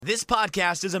This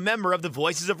podcast is a member of the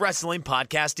Voices of Wrestling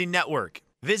Podcasting Network.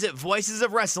 Visit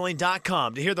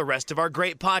voicesofwrestling.com to hear the rest of our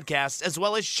great podcasts, as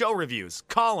well as show reviews,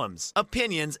 columns,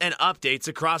 opinions, and updates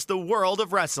across the world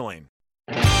of wrestling.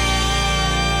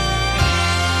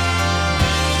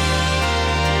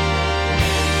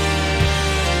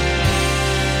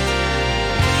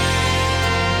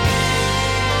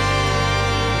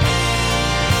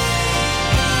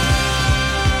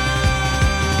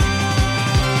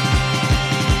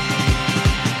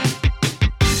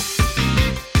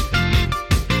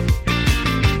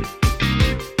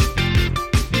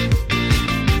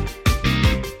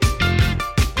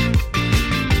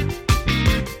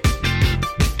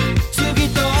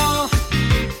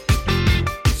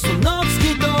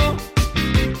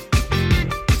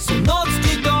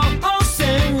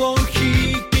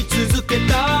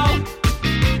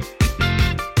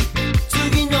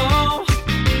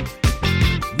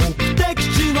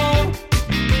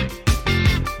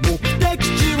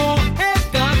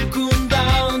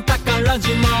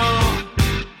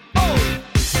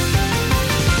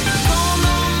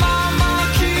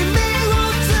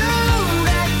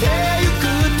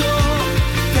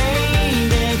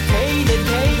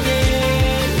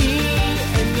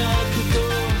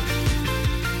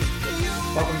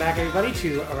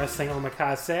 To Wrestling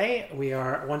Omakase. We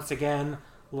are once again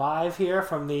live here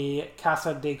from the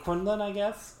Casa de Quinlan, I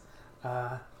guess.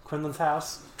 Quinlan's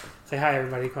house. Say hi,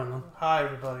 everybody, Quinlan. Hi,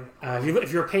 everybody.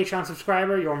 If you're a Patreon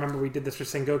subscriber, you'll remember we did this for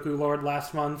Sengoku Lord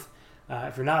last month.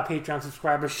 If you're not a Patreon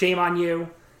subscriber, shame on you.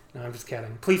 No, I'm just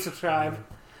kidding. Please subscribe.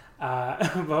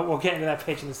 But we'll get into that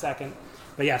pitch in a second.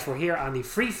 But yes, we're here on the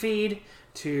free feed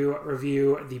to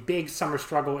review the big summer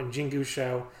struggle in Jingu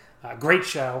show. Great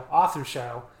show. Awesome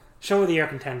show. Show of the year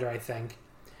contender, I think.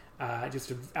 Just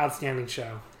an outstanding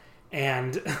show.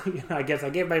 And I guess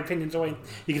I gave my opinions away.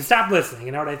 You can stop listening.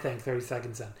 You know what I think 30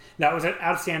 seconds in. That was an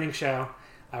outstanding show.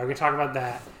 We're going to talk about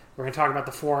that. We're going to talk about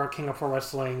the 4 King of Pro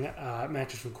Wrestling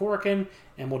matches from Korakuen.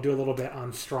 And we'll do a little bit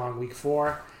on Strong Week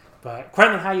 4. But,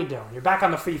 Quinlan, how you doing? You're back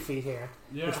on the free feed here.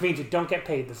 Yeah. Which means you don't get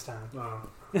paid this time. No.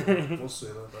 We'll see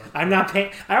about that. I'm not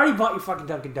paying. I already bought you fucking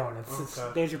Dunkin' Donuts.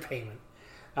 Okay. There's your payment.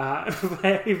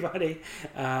 Everybody,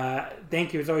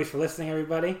 thank you as always for listening,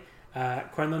 everybody.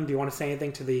 Quinlan, do you want to say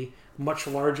anything to the much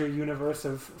larger universe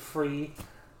of free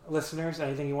listeners?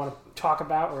 Anything you want to talk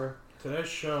about? Or today's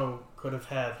show could have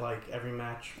had, like, every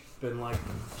match been like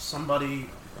somebody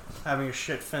having a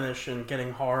shit finish and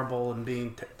getting horrible and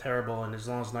being terrible, and as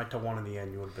long as Naito won in the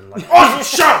end, you would have been like, awesome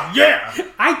show, yeah!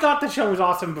 I thought the show was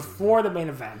awesome before the main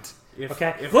event. Look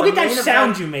at that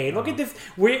sound you made. Look at this.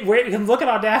 Look at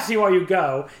Audacity while you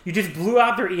go. You just blew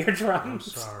out their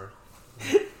eardrums. I'm sorry.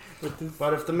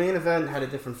 But if the main event had a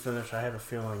different finish, I have a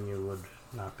feeling you would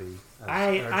not be as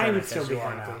I would still be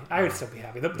happy. I would still be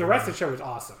happy. The rest of the show was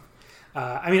awesome.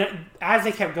 I mean, as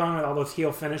they kept going with all those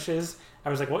heel finishes, I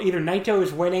was like, well, either Naito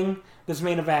is winning this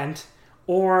main event,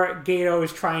 or Gato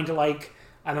is trying to, like,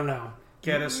 I don't know.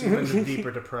 Get us into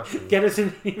deeper depression. Get us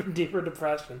into even deeper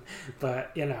depression.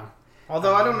 But, you know.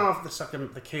 Although I don't know if the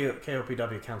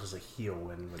KOPW counts as a heel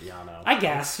win with Yano. I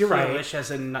guess, you're right. Heelish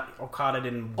as in Okada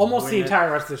didn't almost win the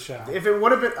entire rest of the show. If it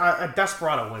would have been a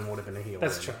Desperado win, would have been a heel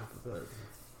That's win. True.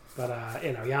 But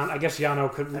I guess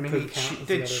Yano could count. He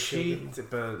did cheat,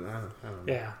 but I don't know.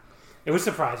 Yeah. It was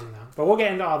surprising, though. But we'll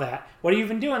get into all that. What have you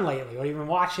been doing lately? What have you been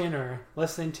watching or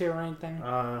listening to or anything?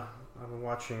 I've been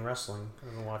watching wrestling.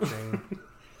 I've been watching...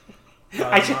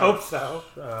 I should hope so.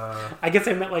 I guess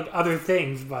I meant like other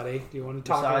things, buddy. Do you want to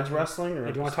talk besides about wrestling?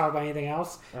 Or do you want to talk about anything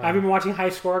else? Have you been watching High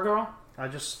Score Girl? I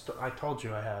told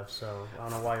you I have, so I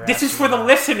don't know why you're This is for the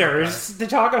listeners to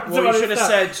talk about. Well, you should have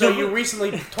said, so you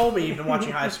recently told me you've been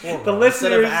watching High Score Girl. The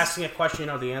listeners, instead of asking a question you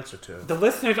know the answer to. The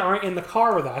listeners aren't in the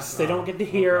car with us. They don't get to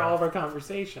hear all of our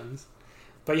conversations.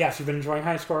 But yes, you've been enjoying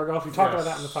High Score Girl. We talked about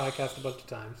that in the podcast a bunch of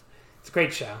times. It's a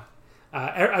great show.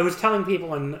 I was telling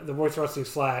people in the Voice Wrestling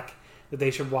Slack that they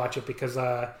should watch it because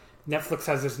Netflix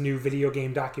has this new video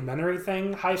game documentary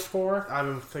thing, High Score.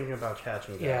 I'm thinking about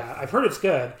catching it. Yeah, I've heard it's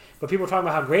good, but people are talking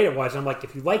about how great it was. And I'm like,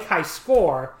 if you like High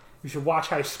Score, you should watch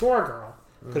High Score Girl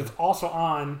because it's also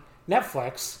on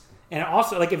Netflix. And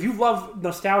also, like, if you love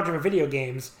nostalgia of video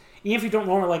games, even if you don't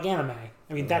normally like anime,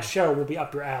 I mean, that show will be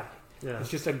up your alley. Yeah. It's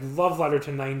just a love letter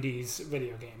to 90s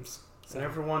video games. So. And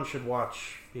everyone should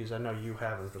watch, because I know you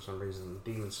haven't for some reason,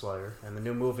 Demon Slayer. And the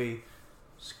new movie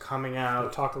is coming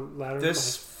out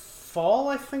this fall,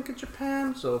 I think, in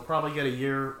Japan. So it'll probably get a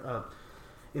year,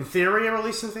 in theory, a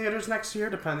release in theaters next year,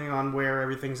 depending on where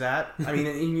everything's at. I mean,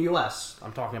 in the U.S.,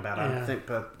 I'm talking about. Yeah. I think,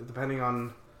 but depending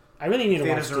on... I really need to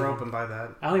watch theaters are open by that.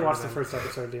 I only watched the first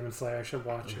episode of Demon Slayer. I should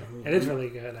watch it. It is really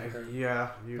good, I heard. Yeah.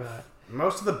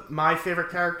 Most of my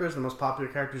favorite characters, the most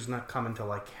popular characters, not come until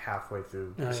like halfway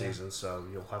through the season, so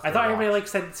you'll have to I thought watch. everybody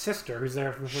said sister, who's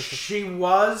there from the first. She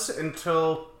was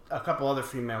until a couple other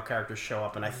female characters show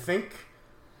up, and I think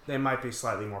they might be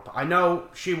slightly more. I know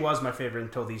she was my favorite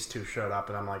until these two showed up,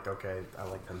 and I'm like, okay, I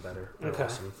like them better. They're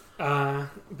awesome.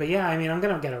 But yeah, I mean, I'm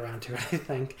gonna get around to it. I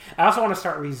think I also want to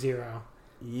start ReZero.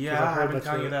 Yeah, I've been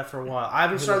telling you that for a while. I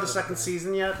haven't started the second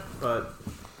season yet, but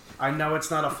I know it's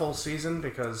not a full season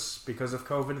because of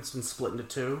COVID, it's been split into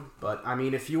two. But I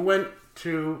mean, if you went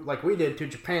to like we did to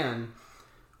Japan,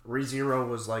 ReZero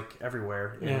was like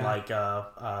everywhere in like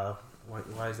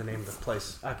why is the name of the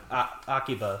place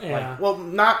Akiba? Yeah. Like, well,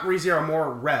 not ReZero,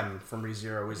 more Rem from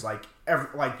ReZero is like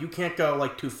you can't go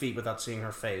like 2 feet without seeing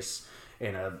her face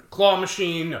in a claw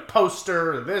machine, a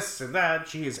poster, this and that.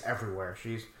 She is everywhere.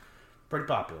 She's pretty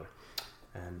popular.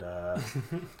 And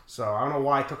so I don't know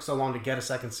why it took so long to get a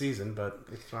second season, but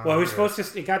it's not. Well, it was supposed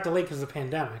to. It got delayed because of the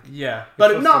pandemic. Yeah,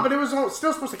 but it was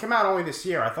still supposed to come out only this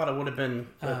year. I thought it would have been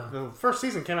the first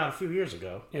season came out a few years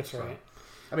ago. That's right.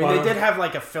 I mean, they did have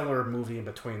like a filler movie in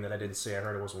between that I didn't see. I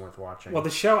heard it wasn't worth watching. Well, the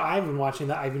show I've been watching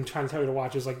that I've been trying to tell you to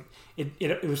watch is like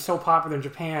it was so popular in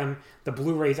Japan, the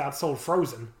Blu-rays outsold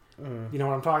Frozen. You know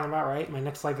what I'm talking about, right? My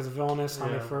Next Life is a Villainous,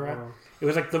 It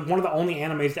was like one of the only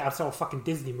animes to outsell a fucking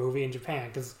Disney movie in Japan,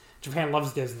 because Japan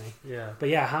loves Disney. Yeah. But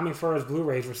yeah, Hami Furu's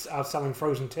Blu-rays were outselling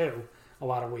Frozen 2 a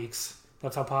lot of weeks.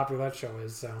 That's how popular that show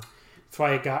is. So that's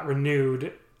why it got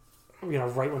renewed,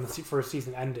 right when the first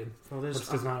season ended, which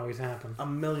does not always happen. A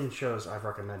million shows I've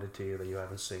recommended to you that you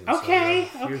haven't seen. Okay,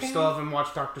 so, you still haven't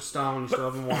watched Dr. Stone. You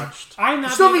still haven't watched... You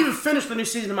still haven't even finished the new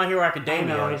season of My Hero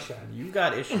Academia. I know, I should. You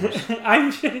got issues.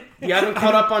 You haven't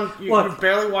caught up on... You've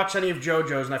barely watched any of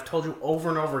JoJo's, and I've told you over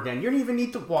and over again, you don't even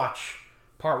need to watch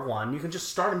Part 1. You can just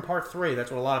start in Part 3. That's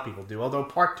what a lot of people do. Although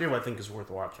Part 2, I think, is worth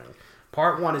watching.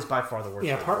 Part 1 is by far the worst.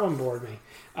 Yeah, Part 1 bored me.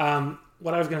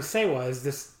 What I was going to say was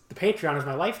the Patreon is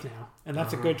my life now, and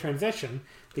that's a good transition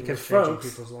because folks,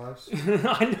 changing people's lives.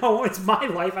 I know it's my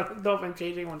life. I don't know if I'm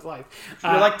changing anyone's life.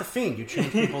 You're like the Fiend. You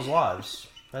change people's lives.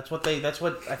 That's what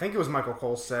I think it was Michael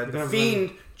Cole said. The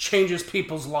Fiend changes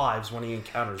people's lives when he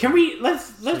encounters. Can we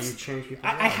let's? So you change people's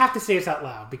lives. I have to say this out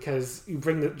loud because you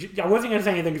bring I wasn't going to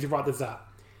say anything because you brought this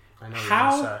up. I know.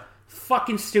 How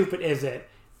fucking stupid is it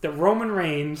that Roman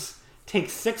Reigns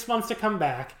takes 6 months to come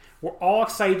back? We're all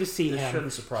excited to see him.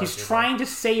 Shouldn't surprise He's trying to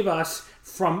save us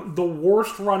from the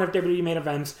worst run of WWE main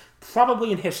events,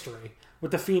 probably in history,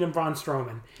 with The Fiend and Braun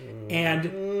Strowman.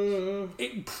 And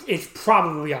it's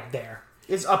probably up there.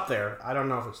 It's up there. I don't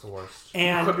know if it's the worst.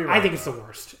 And could be right, I think it's the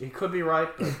worst. He could be right.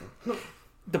 But...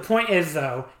 The point is,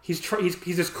 though, he's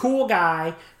this cool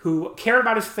guy who cared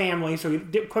about his family, so he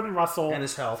couldn't wrestle and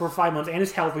his health for 5 months, and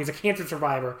his health. He's a cancer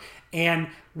survivor, and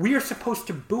we are supposed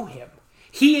to boo him.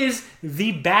 He is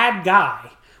the bad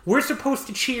guy. We're supposed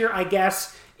to cheer, I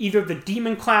guess, either the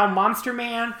demon clown monster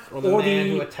man or the man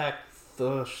who attacked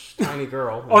the tiny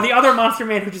girl. Or the other monster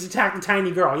man who just attacked the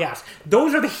tiny girl, yes.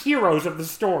 Those are the heroes of the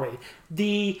story.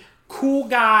 The cool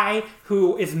guy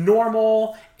who is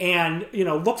normal and,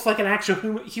 looks like an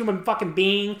actual human fucking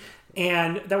being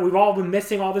and that we've all been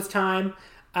missing all this time.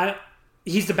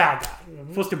 He's the bad guy. We're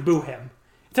supposed to boo him.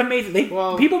 It's amazing. People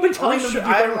have been telling them to do that.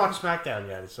 I haven't watched SmackDown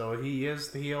yet, so he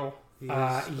is the heel.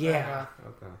 Yeah.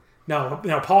 Okay. No,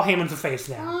 Paul Heyman's the face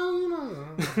now.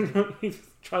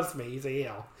 Trust me, he's a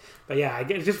heel. But yeah,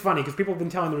 it's just funny because people have been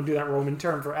telling them to do that Roman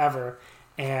turn forever,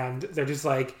 and they're just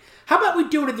like, how about we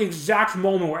do it at the exact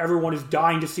moment where everyone is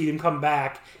dying to see them come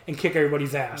back and kick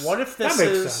everybody's ass? What if this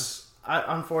is...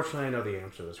 Unfortunately, I know the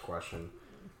answer to this question.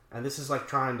 And this is like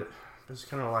this is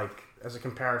kind of like, as a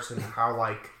comparison, how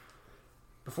like...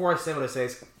 Before I say what I say,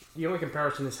 the only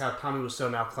comparison is how Tommy Wiseau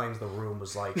now claims The Room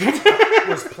was like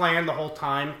was planned the whole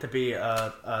time to be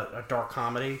a dark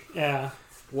comedy. Yeah.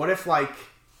 What if like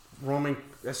Roman,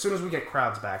 as soon as we get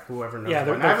crowds back, whoever knows?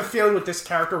 Yeah, I have a feeling with this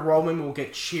character, Roman will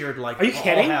get cheered like. Are you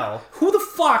kidding? Hell. Who the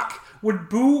fuck would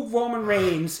boo Roman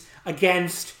Reigns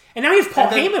against? And now he has Paul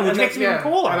Heyman, which makes him even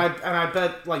cooler. And I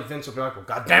bet like Vince will be like, "Well,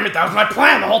 God damn it, that was my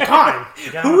plan the whole time."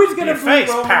 Who is going to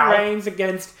boo Roman Reigns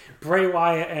against Bray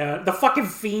Wyatt and the fucking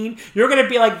Fiend? You're going to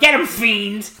be like, "Get him,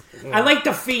 Fiend!" Yeah. I like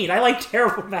the Fiend. I like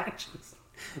terrible matches.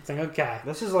 It's like, okay,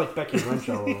 this is like Becky Lynch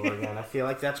all over again. I feel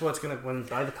like that's what's going to when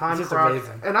by the time the crowd.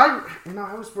 And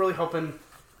I was really hoping,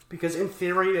 because in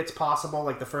theory it's possible,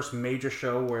 like the first major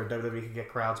show where WWE could get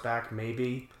crowds back,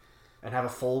 maybe. And have a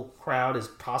full crowd is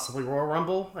possibly Royal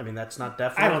Rumble. I mean, that's not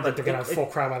definite. I don't think they're going to have a full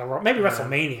crowd at a Rumble. Maybe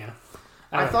WrestleMania.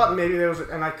 I thought maybe there was,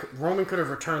 Roman could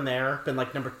have returned there, been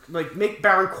make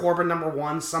Baron Corbin number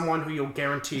 1, someone who you'll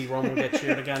guarantee Roman will get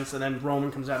cheered against, and then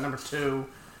Roman comes out number 2. You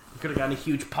could have gotten a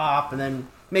huge pop, and then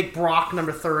make Brock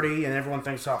number 30, and everyone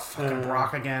thinks, oh, fucking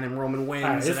Brock again, and Roman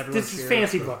wins, and everyone This is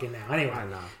fancy booking now. Anyway. I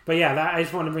know. But yeah, I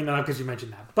just wanted to bring that up because you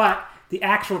mentioned that. But the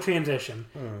actual transition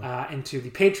into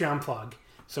the Patreon plug.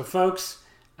 So, folks,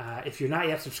 if you're not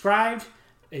yet subscribed,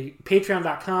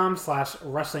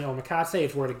 patreon.com/wrestling omakase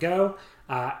is where to go.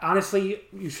 Honestly,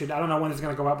 you should, I don't know when it's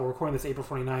going to go up, but we're recording this April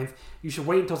 29th. You should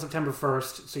wait until September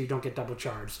 1st so you don't get double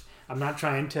charged. I'm not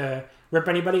trying to rip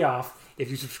anybody off. If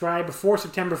you subscribe before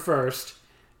September 1st,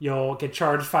 you'll get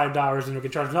charged $5 and you'll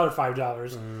get charged another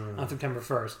 $5 on September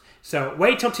 1st. So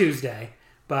wait till Tuesday,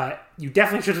 but you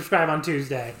definitely should subscribe on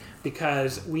Tuesday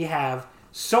because we have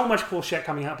so much cool shit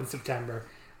coming up in September.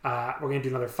 We're going to do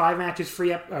another 5 matches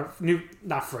free, another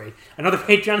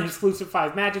Patreon exclusive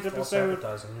 5 matches episode.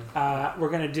 We're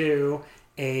going to do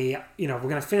we're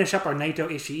going to finish up our Naito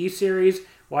Ishii series,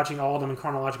 watching all of them in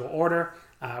chronological order.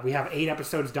 We have 8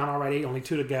 episodes done already, only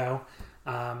 2 to go.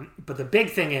 But the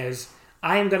big thing is,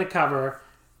 I am going to cover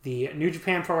the New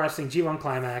Japan Pro Wrestling G1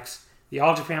 Climax, the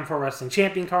All Japan Pro Wrestling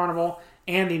Champion Carnival,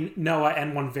 and the Noah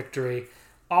N1 Victory.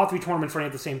 All 3 tournaments running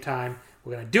at the same time.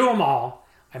 We're going to do them all.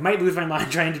 I might lose my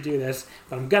mind trying to do this,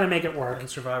 but I'm going to make it work. And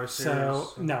Survivor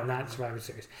Series? No, not Survivor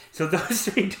Series. So those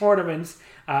 3 tournaments,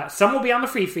 some will be on the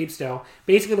free feed still.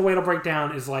 Basically, the way it'll break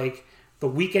down is like the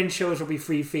weekend shows will be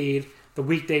free feed. The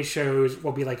weekday shows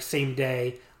will be like same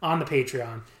day on the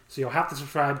Patreon. So you'll have to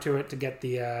subscribe to it to get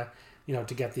the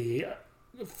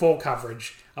full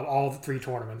coverage of all 3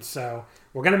 tournaments. So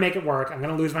we're going to make it work. I'm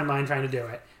going to lose my mind trying to do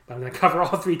it, but I'm going to cover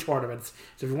all 3 tournaments.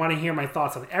 So if you want to hear my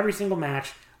thoughts on every single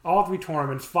match, all 3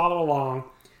 tournaments, follow along.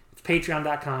 It's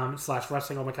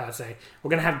patreon.com/wrestling omakase. We're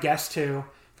going to have guests too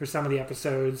for some of the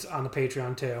episodes on the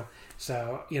Patreon too.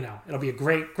 So, it'll be a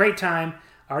great time.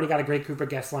 I already got a great group of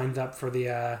guests lined up for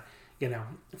the,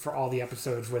 for all the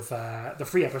episodes with the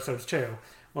free episodes too,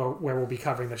 where we'll be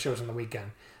covering the shows on the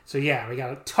weekend. So yeah, we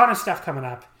got a ton of stuff coming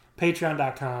up.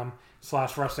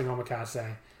 Patreon.com/wrestling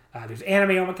omakase. There's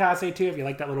anime omakase too, if you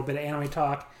like that little bit of anime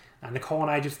talk. Nicole and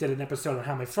I just did an episode on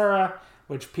Hamefura,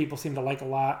 which people seem to like a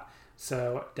lot.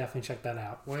 So definitely check that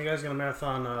out. When are you guys going to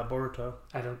marathon Boruto?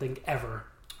 I don't think ever,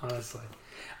 honestly.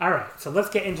 All right, so let's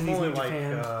get into these New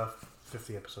Japan.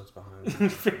 50 episodes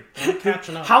behind. I'm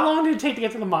catching up. How long did it take to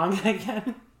get to the manga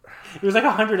again? It was like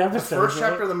 100 episodes. The first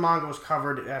chapter of the manga was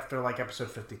covered after like episode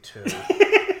 52.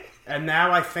 And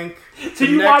now I think... So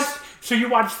you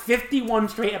watched 51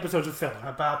 straight episodes of filler.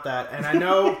 About that. And I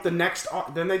know the next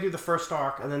arc, then they do the first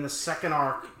arc, and then the second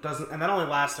arc doesn't... And that only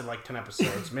lasted like 10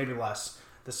 episodes, maybe less.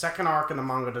 The second arc in the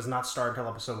manga does not start until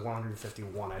episode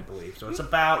 151, I believe. So it's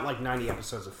about like 90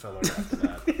 episodes of filler after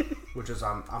that. Which is,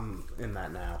 I'm in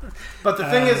that now. But the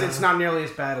thing is, it's not nearly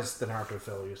as bad as the Naruto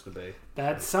filler used to be.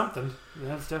 That's something.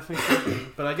 That's definitely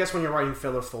something. But I guess when you're writing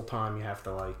filler full time, you have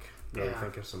to really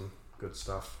think of some good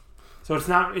stuff. So it's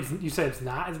not. You said it's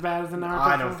not as bad as the Naruto.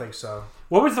 I don't think so.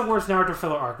 What was the worst Naruto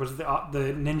filler arc? Was it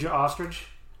the Ninja Ostrich?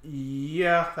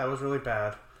 Yeah, that was really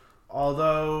bad.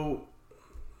 Although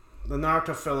the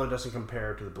Naruto filler doesn't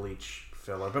compare to the Bleach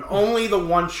filler, but only the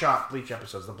one-shot Bleach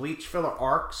episodes. The Bleach filler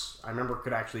arcs, I remember,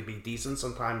 could actually be decent.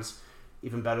 Sometimes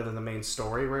even better than the main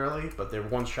story, rarely. But their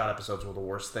one-shot episodes were the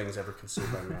worst things ever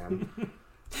conceived by man.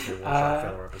 Their one-shot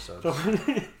filler episodes.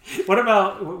 What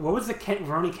was the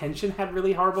Rurouni Kenshin had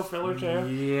really horrible filler too?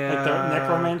 Yeah. Like the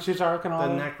Necromancer's arc and all the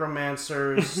that?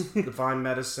 Necromancers, Divine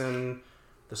Medicine,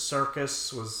 the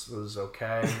Circus was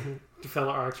okay. The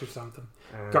filler arcs or something.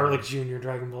 Garlic Jr.,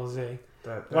 Dragon Ball Z.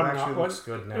 That actually looks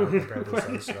good now compared to this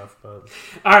other stuff. But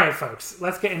all right, folks,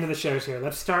 let's get into the shows here.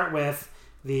 Let's start with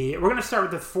we're going to start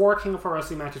with the 4 King of Pro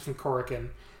Wrestling matches from Korakuen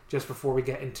just before we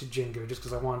get into Jingu, just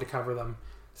because I wanted to cover them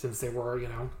since they were,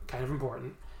 kind of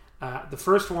important. The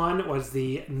first one was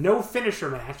the no finisher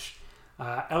match.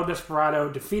 El Desperado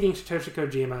defeating Satoshi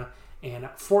Kojima in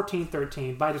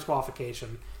 14-13 by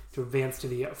disqualification to advance to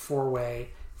the 4-way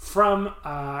from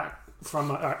at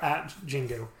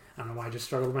Jingu. I don't know why I just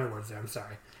struggled with my words there. I'm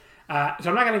sorry. So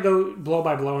I'm not going to go blow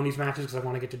by blow in these matches because I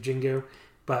want to get to Jingu.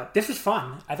 But this was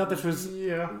fun. I thought this was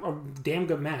a damn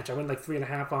good match. I went like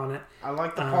 3.5 on it. I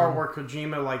like the part where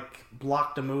Kojima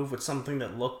blocked a move with something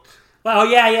that looked... Oh,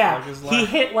 yeah. He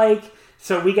hit it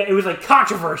was like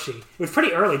controversy. It was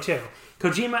pretty early too.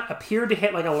 Kojima appeared to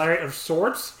hit like a lariat of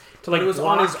sorts. To it was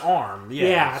block, on his arm.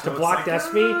 Yeah, so to block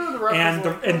Despy. And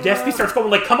Despy starts going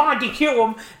like, come on, DQ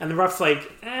him. And the ref's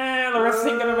like, the ref's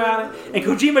thinking about it. And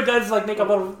Kojima does make a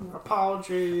little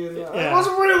apology. And, it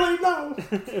wasn't really, no.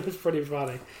 It was pretty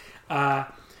funny.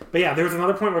 But yeah, there was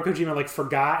another point where Kojima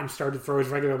forgot and started to throw his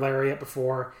regular lariat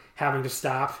before having to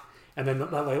stop. And then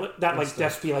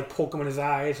Despy poke him in his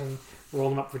eyes and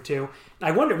rolled him up for 2.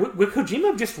 I wonder, would Kojima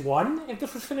have just won if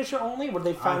this was finisher only? Would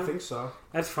they find? I think so.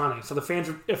 That's funny. So the fans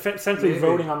are essentially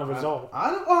voting on the result.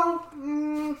 I don't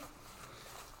know.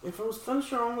 If it was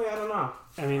finisher only, I don't know.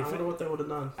 I mean, I wonder what they would have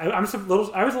done. I was a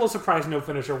little surprised no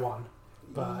finisher won.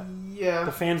 But yeah,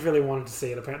 the fans really wanted to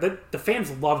see it. Apparently, the fans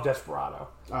love Desperado,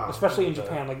 especially in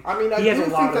Japan. Like, I mean, I do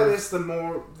think that is the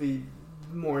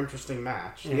more interesting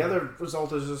match. The other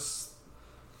result is just,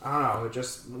 I don't know. It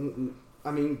just,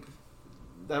 I mean,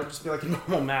 that would just be like a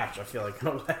normal match. I feel like in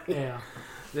a way. Yeah.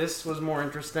 This was more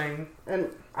interesting, and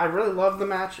I really loved the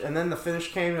match. And then the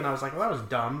finish came, and I was like, "Well, that was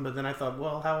dumb." But then I thought,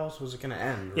 "Well, how else was it going to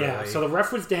end?" Really? Yeah. So the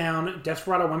ref was down.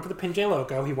 Desperado went for the Pinche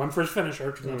Loco. He went for his finisher,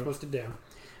 which he's not supposed to do.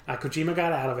 Kojima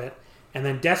got out of it, and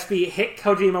then Despy hit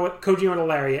Kojima with a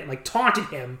lariat and like taunted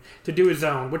him to do his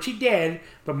own, which he did.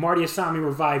 But Marty Asami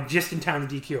revived just in time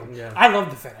to DQ him. Yeah. I love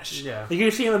the finish. Yeah, you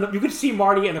could see him. You could see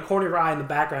Marty in the corner of your eye in the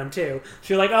background too.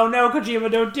 So you're like, "Oh no, Kojima,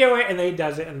 don't do it!" And then he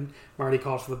does it, and Marty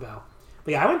calls for the bell.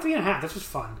 But yeah, I went 3.5. This was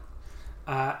fun.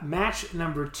 Match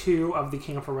number 2 of the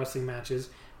King of Pro Wrestling matches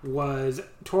was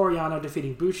Toru Yano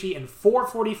defeating Bushi in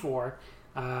 4:44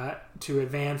 to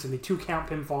advance in the 2-count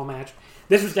pinfall match.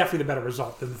 This was definitely the better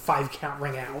result than the 5-count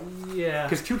ring out. Yeah.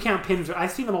 Because 2-count pins,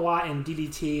 I've seen them a lot in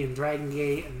DDT and Dragon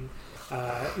Gate and,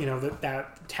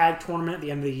 that tag tournament at the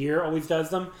end of the year always does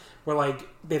them, where, like,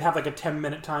 they'd have, like, a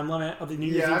 10-minute time limit of the New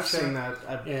Year's Eve I've show. seen that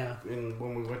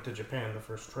when we went to Japan the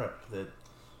first trip, that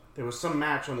there was some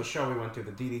match on the show we went to,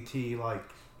 the DDT, like,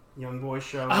 Young Boys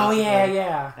show. Oh,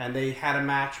 yeah. And they had a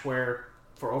match where,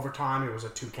 for overtime, it was a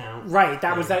 2-count. Right,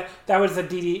 that was the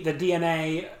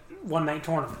DNA one-night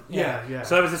tournament. Yeah.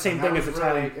 So that was the same thing as the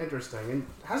really interesting. And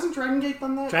hasn't Dragon Gate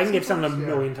done that? Dragon Gate's done it a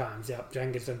million times. Yeah,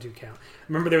 Dragon Gate's done 2-count.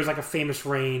 Remember, there was like a famous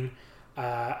reign.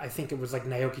 I think it was like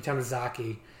Naoki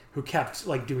Tanizaki who kept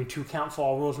like doing 2-count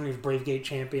fall rules when he was Brave Gate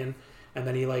champion, and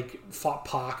then he like fought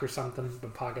Pac or something,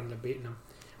 but Pac ended up beating him.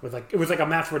 It was like a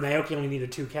match where Naoki only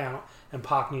needed 2-count and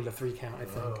Pac needed a 3-count, I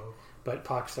think. But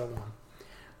Pac still won.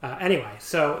 Anyway,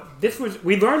 so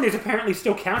we learned there's apparently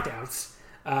still countouts.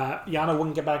 Yano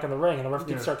wouldn't get back in the ring, and the ref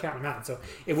didn't start counting him out. So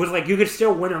it was like you could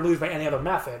still win or lose by any other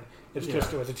method. It's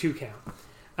just it was a 2-count.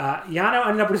 Yano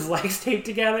ended up with his legs taped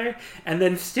together, and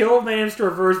then still managed to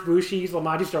reverse Bushi's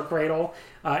Lamaji Cradle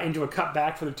into a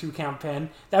cutback for the 2-count pin.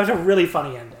 That was a really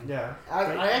funny ending. Yeah,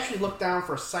 I actually looked down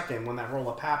for a second when that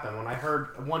roll-up happened. When I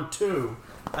heard 1-2,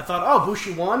 I thought, "Oh,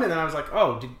 Bushi won," and then I was like,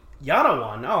 "Oh, did Yano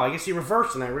won? Oh, I guess he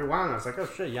reversed," and I rewound. I was like, "Oh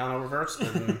shit, Yano reversed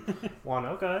and won."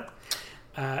 Okay.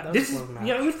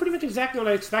 It was pretty much exactly what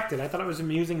I expected. I thought it was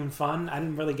amusing and fun. I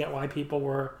didn't really get why people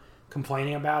were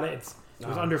complaining about it. It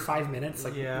was under 5 minutes.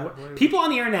 Like, people on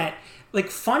the internet, like,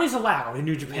 fun is allowed in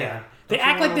New Japan. Yeah. They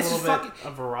act like this is fucking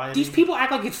a variety. These people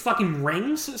act like it's fucking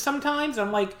Rings sometimes.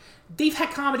 I'm like, they've had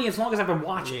comedy as long as I've been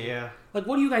watching. Yeah. Like,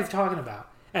 what are you guys talking about?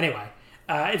 Anyway,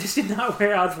 it just did not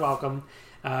wear out its welcome.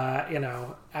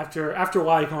 After a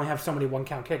while, you can only have so many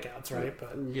 1-count kickouts, right?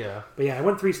 But yeah, I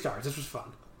went 3 stars. This was fun.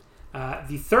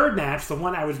 The third match, the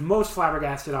one I was most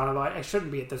flabbergasted on, although I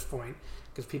shouldn't be at this point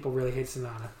because people really hate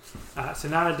Sonata.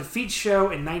 Sonata defeats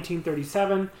Sho in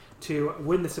 1937 to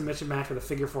win the submission match with a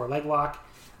figure 4 leg lock.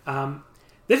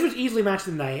 This was easily match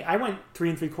of the night. I went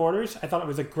 3 3/4. I thought it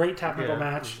was a great technical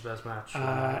match. It was the best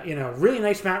match. Really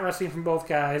nice mat wrestling from both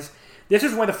guys. This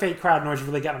is where the fake crowd noise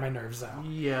really got on my nerves, though.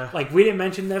 Yeah. Like, we didn't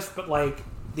mention this, but like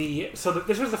this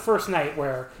was the first night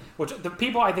which the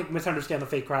people I think misunderstand the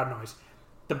fake crowd noise.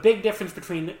 The big difference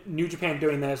between New Japan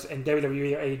doing this and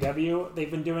WWE or AEW, they've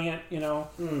been doing it,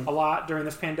 a lot during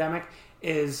this pandemic,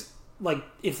 is like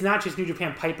it's not just New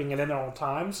Japan piping it in at all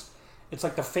times. It's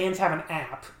like the fans have an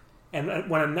app, and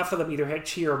when enough of them either hit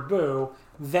cheer or boo,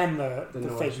 then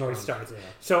the fake noise starts. Yeah.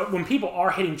 So when people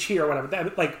are hitting cheer or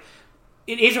whatever,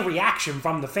 it is a reaction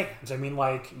from the fans. I mean,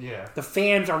 the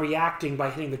fans are reacting by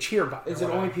hitting the cheer button. Is it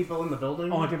only people in the building?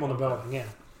 Only people in the building, yeah.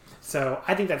 So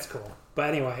I think that's cool.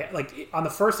 But anyway, on the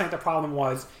first night, the problem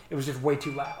was it was just way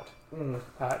too loud.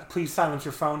 Please silence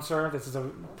your phone, sir. This is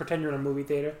pretend you're in a movie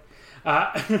theater.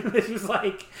 This was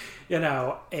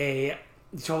a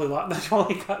totally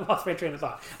lost my train of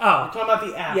thought. Oh, you're talking about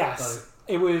the app. Yes,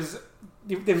 it was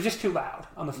just too loud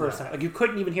on the first night. Like, you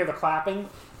couldn't even hear the clapping,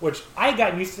 which I had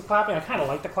gotten used to the clapping. I kind of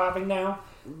like the clapping now,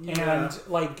 and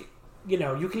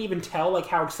you can even tell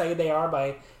how excited they are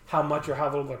by how much or how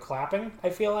little they're clapping. I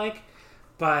feel like.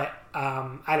 But,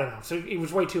 I don't know. So it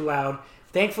was way too loud.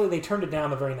 Thankfully, they turned it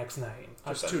down the very next night.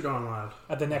 Just too darn loud.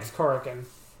 At the next Korakuen.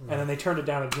 And then they turned it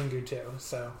down at Jingu, too.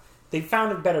 So they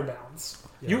found a better balance.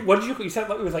 Yeah. You said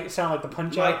it sounded like the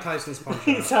Punch-Out? Mike Tyson's Punch-Out.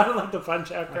 It sounded like the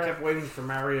Punch-Out. I kept waiting for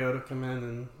Mario to come in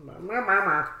and...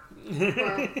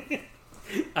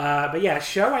 But yeah,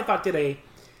 Sho I thought did a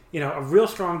real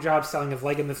strong job selling his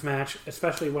leg in this match,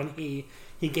 especially when he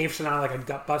gave Sonata like a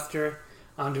gut buster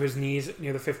onto his knees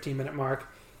near the 15-minute mark.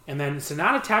 And then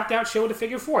Sonata tapped out Sho with a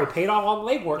figure 4. He paid off all the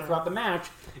leg work throughout the match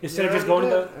instead of just going to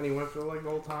the... And he went for the leg the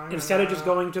whole time. Instead of just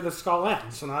going to the skull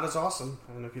end. Sonata's awesome.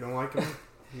 And if you don't like him,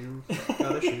 you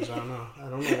got issues. I don't know. I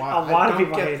don't know why. A lot of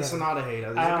people hate hate the him. Sonata hate. Is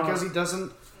it because he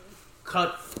doesn't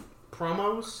cut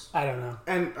promos? I don't know.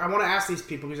 And I want to ask these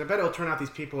people, because I bet it'll turn out these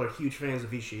people are huge fans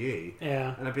of Ishii.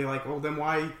 Yeah. And I'd be like, well, then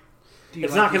why do you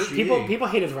it's like not because Ishii? people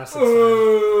hate his wrestling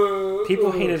style.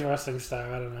 People hate his wrestling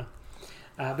style. I don't know.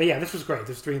 But yeah, this was great. This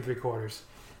was 3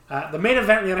 3/4. The main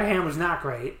event, on the other hand, was not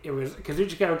great. It was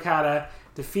Kazuchika Okada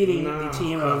defeating the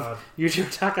team of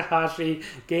Yujiro Takahashi,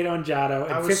 Gato, and Jado.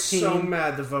 I was so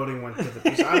mad the voting went to the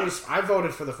piece. I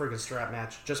voted for the freaking strap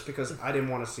match just because I didn't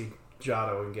want to see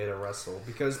Jado and Gato wrestle.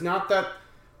 Because not that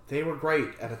they were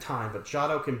great at a time, but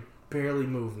Jado can barely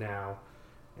move now.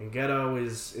 And Gato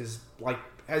is like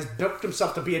has built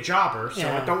himself to be a jobber, so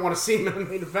I don't want to see him in the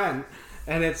main event.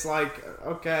 And it's like,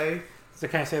 okay. So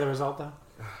can I say the result, though?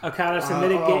 Okada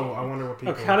submitted Gato. I wonder what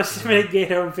people... Okada submitted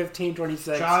Gato in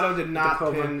 15:26. Jado did not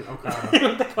pin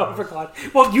Okada. The Cobra Clutch.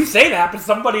 Well, you say that, but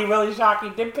somebody really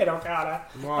shocking did pin Okada.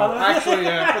 Well, actually,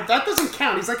 yeah. But that doesn't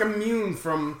count. He's like immune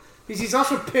from... He's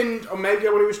also pinned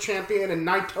Omega when he was champion and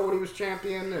Naito when he was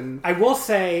champion. And I will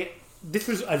say, this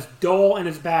was as dull and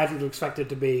as bad as you'd expect it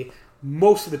to be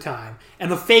most of the time.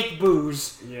 And the fake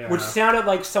boos, which sounded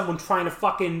like someone trying to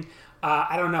fucking...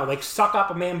 I don't know, like suck up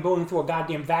a man booing through a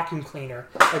goddamn vacuum cleaner,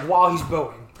 like while he's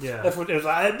booing. Yeah. That's what it was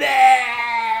like.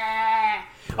 Bleh!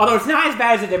 Although it's not as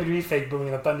bad as the WWE fake booing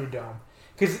in the Thunderdome.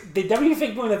 Because the WWE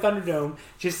fake booing in the Thunderdome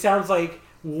just sounds like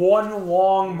one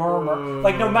long murmur.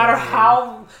 Like no matter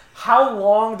how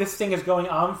long this thing is going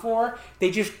on for, they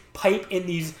just pipe in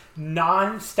these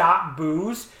non-stop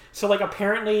boos. So like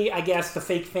apparently, I guess, the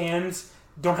fake fans...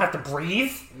 don't have to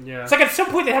breathe. Yeah. It's like at some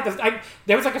point they have to...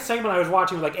 there was like a segment I was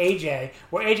watching with like AJ,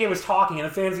 where AJ was talking and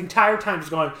the fans the entire time just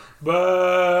going, boo,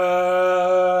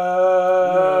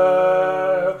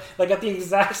 like at the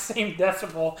exact same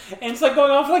decibel. And it's like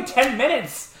going on for like 10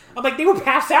 minutes. I'm like, they would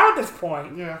pass out at this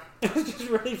point. Yeah. It was just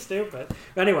really stupid.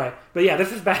 But anyway, yeah,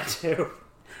 this was bad too.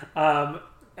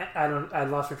 I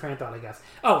lost my train of thought, I guess.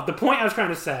 Oh, the point I was trying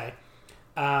to say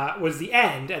was the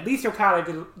end. At least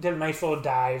Okada did a nice little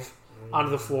dive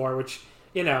onto the floor, which,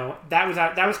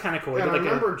 that was kind of cool. Yeah, I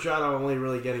remember Jado only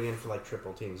really getting in for like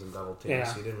triple teams and double teams.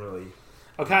 Yeah. He didn't really...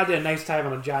 Okada did a nice dive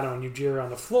on the Jado and Yujiro on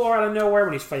the floor out of nowhere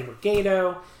when he's fighting with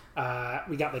Gato.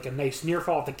 We got like a nice near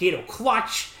fall with the Gato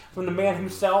clutch from the man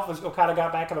himself as Okada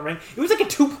got back in the ring. It was like a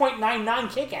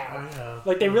 2.99 kick out.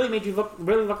 Like they really made you look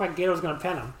like Gato was going to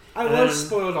pin him. I was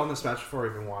spoiled on this match before I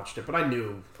even watched it, but I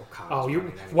knew Okada. Oh,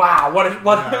 anyway. Wow! What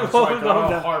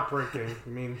heartbreaking. I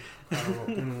mean, I don't know what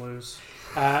didn't lose.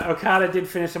 Okada did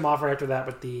finish him off right after that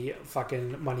with the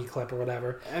fucking money clip or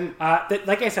whatever. And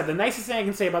like I said, the nicest thing I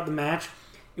can say about the match,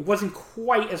 it wasn't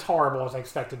quite as horrible as I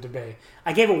expected to be.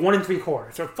 I gave it 1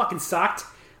 3/4, so it fucking sucked,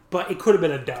 but it could have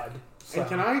been a dud. So. And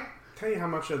can I tell you how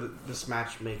much of this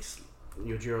match makes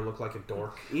Yujiro look like a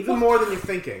dork? Even more than you're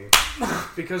thinking.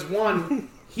 Because one,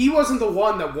 he wasn't the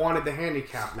one that wanted the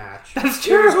handicap match. That's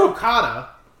true. It was Okada.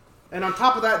 And on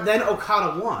top of that, then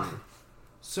Okada won.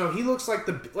 So he looks like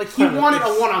he wanted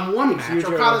a one-on-one match.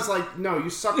 Yujiro. Okada's like, no, you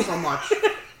suck so much.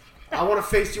 I want to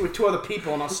face you with 2 other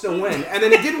people and I'll still win. And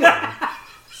then he did win.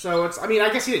 So it's, I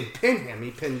guess he didn't pin him. He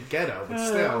pinned Geto, but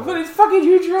still. But it's fucking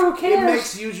Yujiro. Who cares?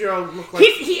 It makes Yujiro look like...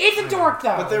 He is a dork,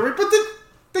 though. But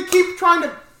they keep trying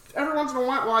to... Every once in a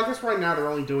while... Well, I guess right now they're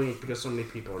only doing it because so many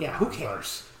people are... Yeah, who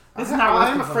cares?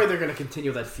 I'm afraid they're going to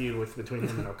continue that feud between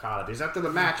him and Okada. Because after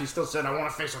the match, he still said, I want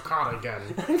to face Okada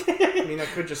again. That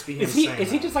could just be him saying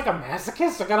Is he just like a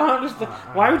masochist? Like, I don't understand.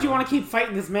 Why would you want to keep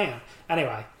fighting this man?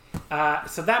 Anyway...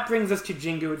 so that brings us to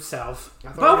Jingu itself. I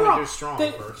thought we were going to do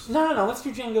Strong first. No, let's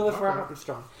do Jingu. Let's wrap up with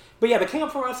Strong. But yeah, the King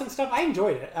of Pro Wrestling stuff, I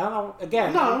enjoyed it. I don't know,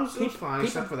 again... No, it was fine,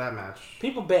 except for that match.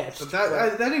 People bitched. But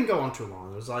that didn't go on too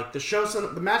long. It was like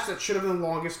the match that should have been the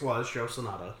longest was Sho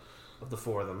Sonata, of the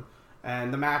 4 of them.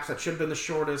 And the match that should have been the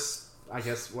shortest, I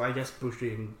guess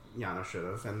Bushi and Yano should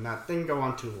have. And that didn't go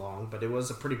on too long, but it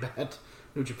was a pretty bad...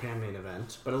 New Japan main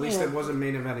event, but at least it wasn't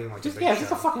main eventing like a big show.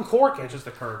 Just a fucking cork. It's just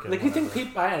a cork. Like you think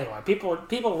people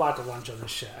a lot to lunch on this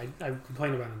shit. I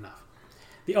complained about it enough.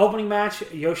 The opening match,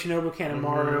 Yoshinobu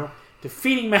Kanemaru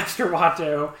defeating Master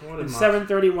Wato in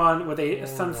 7:31 with a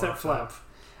sunset flip.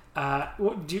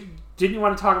 Didn't you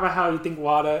want to talk about how you think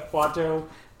Wato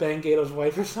banged Gato's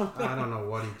wife or something? I don't know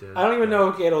what he did. I don't even know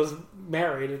if Gato's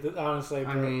married, honestly.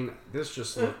 This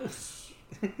just looks...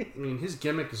 his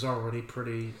gimmick is already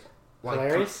pretty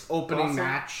opening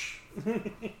match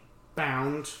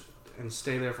bound and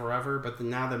stay there forever, but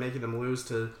now they're making them lose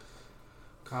to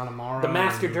Kanemaru. The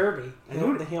Master Derby.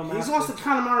 The heel master. He's lost to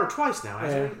Kanemaru twice now,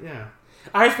 hasn't he? Yeah.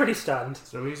 I was pretty stunned.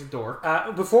 So he's a dork.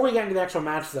 Before we get into the actual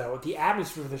match, though, the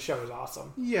atmosphere for the show is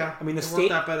awesome. Yeah. I mean, it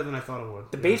worked out better than I thought it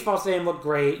would. The baseball stadium looked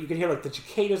great. You could hear like the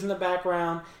cicadas in the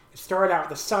background. It started out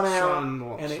with the sun out, and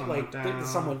the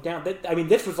sun went down. I mean,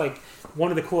 this was like one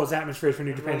of the coolest atmospheres for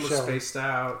New Japan show. Everyone was spaced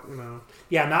out, you know.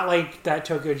 Yeah, not like that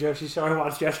Tokyo Joshi show I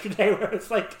watched yesterday, where it's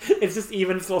like it's just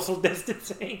even social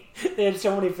distancing. They had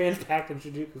so many fans packed in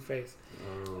Shinjuku Face.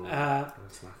 Oh,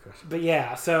 that's not good. But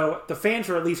yeah, so the fans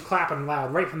were at least clapping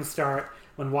loud right from the start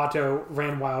when Wato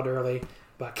ran wild early.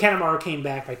 But Kanemaru came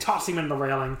back by tossing him into the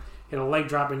railing, hit a leg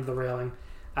drop into the railing.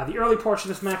 The early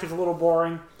portion of this match was a little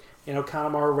boring. You know,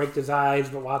 Kanemaru raked his eyes,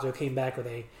 but Wato came back with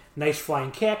a nice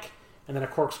flying kick and then a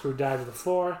corkscrew dive to the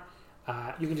floor.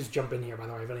 You can just jump in here, by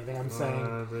the way, if anything I'm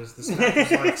saying. This match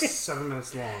is like 7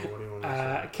 minutes long. What do you want to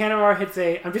say? Kanemaru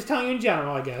hits I'm just telling you in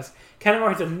general, I guess. Kanemaru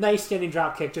hits a nice standing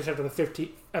drop kick just after the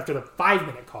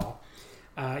 5-minute call.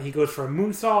 He goes for a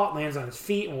moonsault, lands on his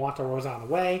feet, and Wato rolls out of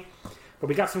the way. But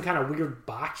we got some kind of weird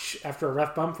botch after a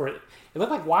ref bump where it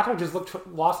looked like Wato just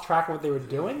lost track of what they were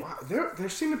doing. There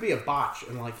seemed to be a botch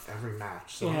in like every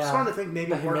match. So I'm starting to think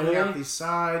maybe working out the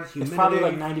side, humidity. It's probably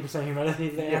like 90% humidity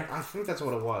there. Yeah, I think that's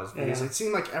what it was. Because it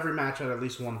seemed like every match had at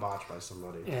least one botch by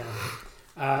somebody.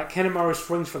 Yeah. Kanemaru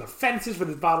swings for the fences with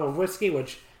his bottle of whiskey,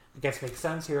 which I guess makes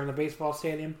sense here in the baseball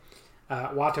stadium.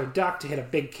 Wato ducked to hit a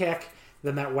big kick.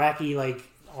 Then that wacky like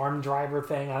arm driver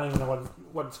thing. I don't even know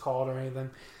what it's called or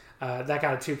anything. That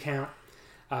got a 2 count.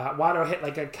 Wato hit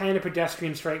like a kind of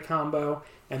pedestrian straight combo,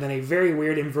 and then a very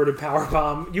weird inverted power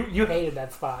bomb. You hated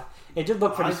that spot. It just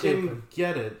looked pretty stupid. I didn't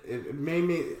get it. It made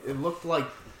me. It looked like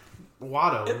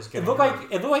Wato was getting. It looked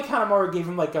like Kanemaru gave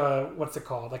him like a what's it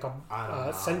called, like a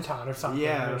senton or something.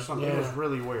 Yeah, or something. Yeah. It was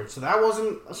really weird. So that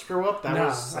wasn't a screw up. That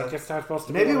was. I guess that was supposed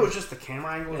to. Maybe it was just the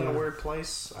camera angle in a weird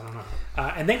place. I don't know.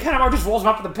 And then Kanemaru just rolls him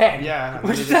up to the pin. Yeah,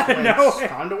 which is out of nowhere.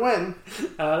 Time to win.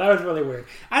 That was really weird.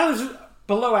 I was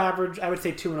below average. I would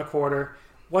say 2.25.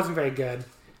 Wasn't very good.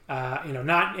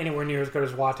 Not anywhere near as good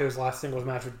as Wato's last singles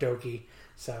match with Doki.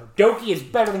 So Doki is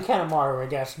better than Kanemaru, I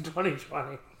guess, in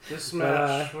 2020. This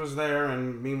match was there,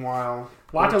 and meanwhile,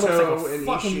 Wato looks like and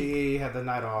Ishii had the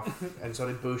night off, and so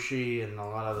did Bushi and a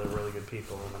lot of the really good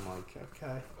people. And I'm like,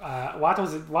 okay.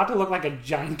 Wato looked like a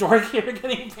giant dork here,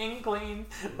 getting pinned clean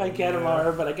by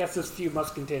Kanemaru, but I guess this feud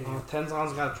must continue.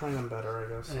 Tenzan's got to train him better,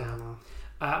 I guess. Yeah. I don't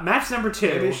know. Match number 2.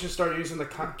 Maybe you should start using the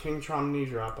King Tron knee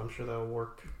drop. I'm sure that'll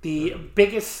work. The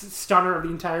biggest stunner of the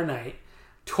entire night.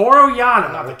 Toru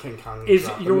Yano. Not the King Kong knee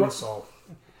drop. The assault.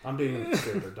 I'm being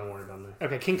stupid. Don't worry about me.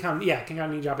 Okay, King Kong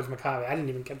knee drop is Makabe. I didn't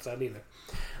even catch that either.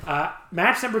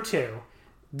 Match number 2.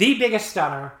 The biggest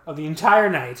stunner of the entire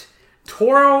night.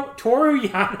 Toru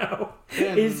Yano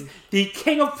is the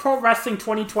king of pro wrestling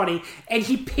 2020, and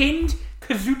he pinned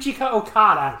Kazuchika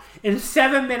Okada in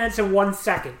 7 minutes and 1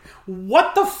 second.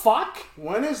 What the fuck?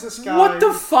 When is this guy? What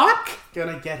the fuck?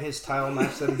 Gonna get his title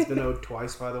match that he's been owed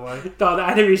twice, by the way. The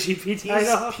IWGP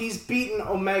title. He's beaten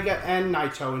Omega and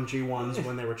Naito in G1s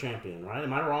when they were champion, right?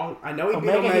 Am I wrong? I know he beat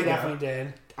Omega. Omega. He definitely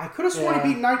did. I could have sworn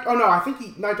he beat Naito. Oh no, I think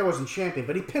Naito wasn't champion,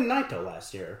 but he pinned Naito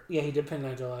last year. Yeah, he did pin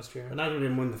Naito last year. But Naito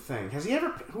didn't win the thing. Has he ever?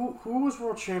 Who was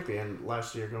world champion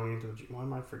last year going into the? Why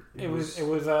am I forgetting? It was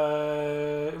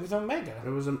Omega. It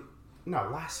was no,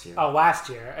 last year. Oh, last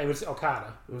year it was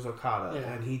Okada. It was Okada,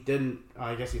 and he didn't.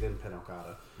 I guess he didn't pin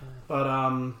Okada, but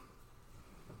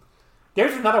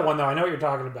There's another one though. I know what you're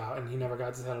talking about, and he never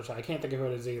got the title shot. I can't think of who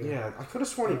it is either. Yeah, I could have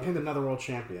sworn he pinned another world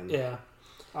champion. Yeah.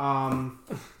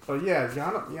 But yeah,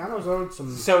 Yano's owed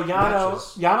some. So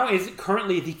matches. Yano is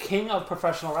currently the king of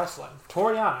professional wrestling.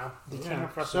 Toru Yano, the king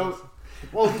of professional wrestling.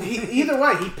 Well, either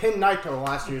way, he pinned Naito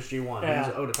last year's G1. Yeah.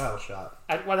 He's owed a title shot.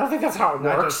 I don't think that's how it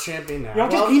works. Naito's champion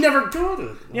now. He never did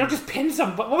it. You don't just pin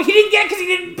somebody. Well, he didn't get it because he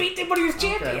didn't beat him when he was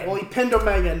champion. Okay. Well, he pinned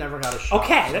Omega and never got a shot.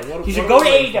 Okay, so he should go to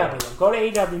AEW. Go to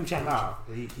AEW and challenge.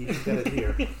 No, he should get it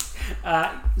here.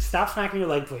 Stop smacking your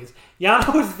leg, please.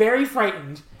 Yano was very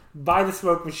frightened by the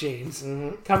smoke machines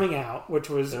coming out, which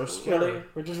was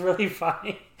really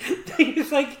funny.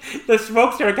 He's like, the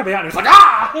smoke started coming out, and he's like,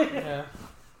 ah! Yeah.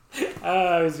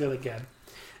 It was really good.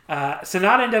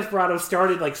 Sonata and Desperado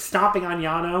started like stomping on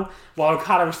Yano while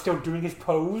Okada was still doing his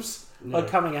pose,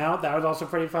 coming out. That was also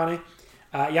pretty funny.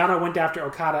 Yano went after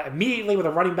Okada immediately with a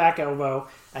running back elbow.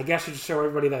 I guess to show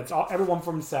everybody that it's everyone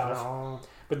for himself. No.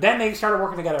 But then they started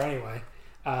working together anyway.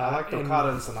 I liked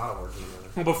Okada and Sonata working together.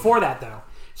 Well, before that though,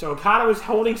 so Okada was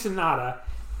holding Sonata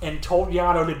and told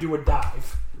Yano to do a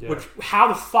dive. Yeah. Which, how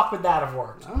the fuck would that have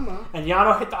worked? I don't know. And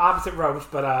Yano hit the opposite ropes,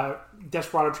 but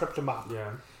Desperado tripped him up. Yeah.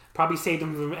 Probably saved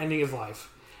him from ending his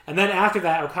life. And then after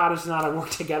that, Okada and Sonata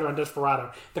worked together on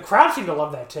Desperado. The crowd seemed to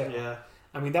love that too. Yeah.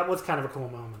 I mean, that was kind of a cool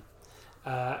moment.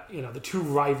 The two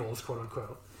rivals, quote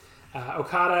unquote.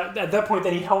 Okada, at that point,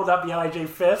 then he held up the LIJ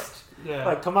fist. Yeah.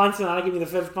 Like, come on, Sonata, give me the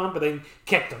fist bump, but then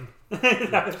kicked him.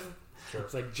 Sure.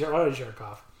 It's like, what a jerk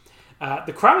off.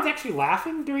 The crowd was actually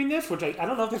laughing during this, which I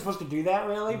don't know if they're supposed to do that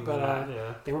really,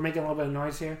 but they were making a little bit of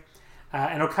noise here.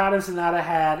 And Okada and Sonata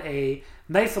had a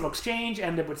nice little exchange,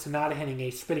 ended with Sonata hitting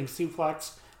a spinning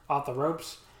suplex off the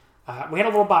ropes. We had a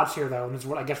little botch here, though, and this is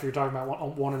what I guess we were talking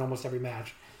about one in almost every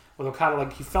match. With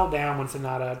Okada, he fell down when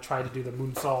Sonata tried to do the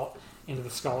moonsault into the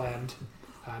skull end.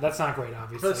 That's not great,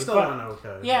 obviously. But it's still not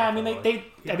okay. Yeah, I mean,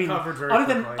 covered very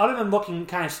other than looking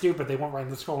kind of stupid, they weren't right in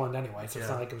the skull end anyway, so it's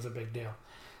not like it was a big deal.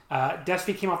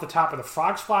 Despy came off the top of the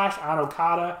frog splash on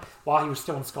Okada while he was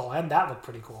still in skull end. That looked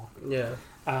pretty cool. Yeah.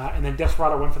 And then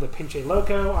Desperado went for the Pinche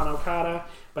Loco on Okada,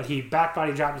 but he back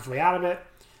body dropped his way out of it.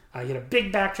 He had a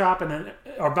big backdrop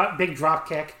big drop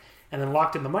kick, and then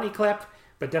locked in the money clip.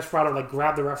 But Desperado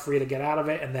grabbed the referee to get out of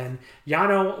it, and then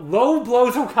Yano low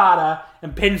blows Okada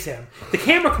and pins him. The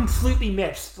camera completely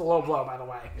missed the low blow, by the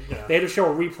way. Yeah. They had to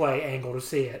show a replay angle to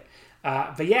see it.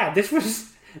 But yeah, this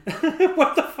was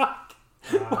what the fuck.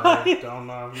 I don't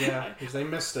know. Yeah, because they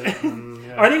missed it. And,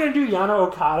 yeah. Are they going to do Yano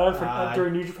Okada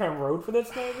during New Japan Road for this,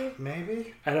 maybe?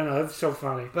 Maybe. I don't know. That's so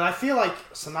funny. But I feel like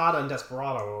Sonata and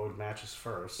Desperado would matches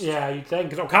first. Yeah, you'd think.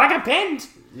 Because Okada got pinned.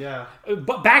 Yeah.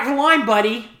 But back of the line,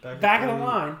 buddy. Back of the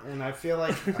line. And I feel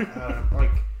like,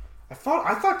 I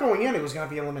thought going in it was going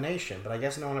to be elimination, but I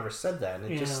guess no one ever said that.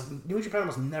 And New Japan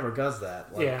almost never does that.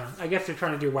 I guess they're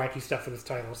trying to do wacky stuff for this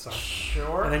title. So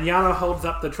sure. And then Yano holds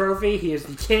up the trophy. He is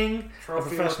the king of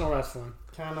professional wrestling.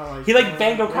 Kind of like he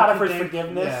banged Okada for his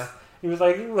forgiveness. Yeah. He was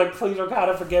like, please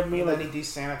Okada, forgive me. And then he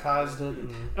desanitized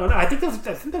it. Oh no, I think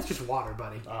that's just water,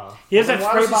 buddy. Oh. He has that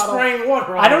spray bottle. Spraying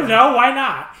water. I don't know why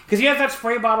not, because he has that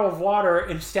spray bottle of water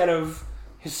instead of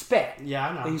his spit. Yeah,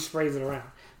 I know. And he sprays it around.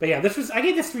 But yeah, I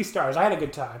gave this 3 stars. I had a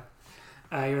good time.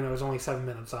 Even though it was only 7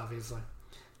 minutes, obviously.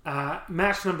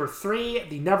 Match number 3,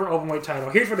 the Never Openweight title.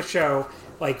 Here's where the show,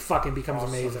 fucking becomes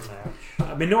amazing.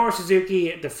 Minoru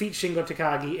Suzuki defeats Shingo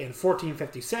Takagi in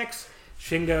 14:56.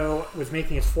 Shingo was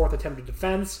making his 4th attempt at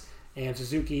defense, and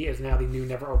Suzuki is now the new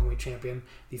Never Openweight champion,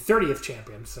 the 30th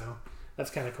champion, so that's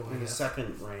kind of cool. In his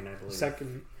second reign, I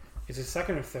believe. Is it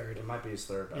second or third? It might be his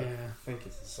third. Yeah. I think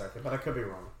it's his second, but I could be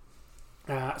wrong.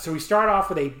 So we start off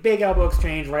with a big elbow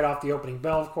exchange right off the opening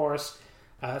bell, of course.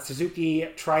 Suzuki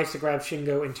tries to grab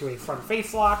Shingo into a front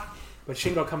face lock, but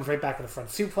Shingo comes right back with a front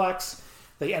suplex.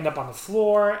 They end up on the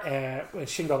floor, and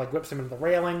Shingo whips him into the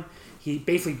railing. He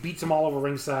basically beats him all over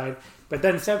ringside, but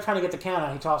then instead of trying to get the count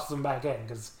out, he tosses him back in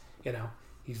because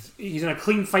he's in a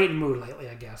clean fighting mood lately,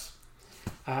 I guess.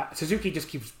 Suzuki just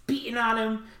keeps beating on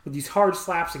him with these hard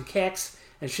slaps and kicks,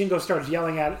 and Shingo starts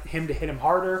yelling at him to hit him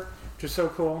harder, which is so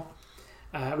cool.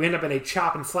 We end up in a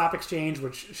chop and slap exchange,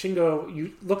 which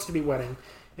Shingo looks to be winning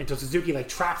until Suzuki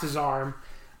traps his arm,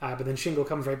 but then Shingo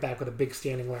comes right back with a big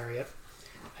standing lariat.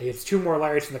 He hits 2 more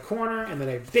lariats in the corner, and then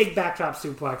a big backdrop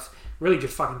suplex really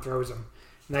just fucking throws him,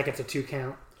 and that gets a 2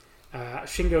 count.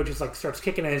 Shingo just starts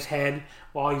kicking at his head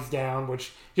while he's down,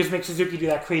 which just makes Suzuki do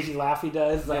that crazy laugh he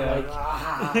does, that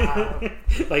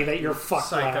you're fucked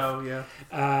psycho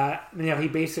laugh. He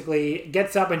basically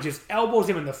gets up and just elbows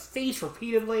him in the face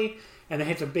repeatedly, and then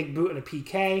hits a big boot and a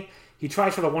PK. He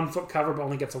tries for the 1-foot cover, but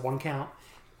only gets a 1 count.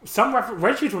 Some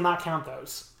registries will not count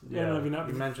those. Yeah, you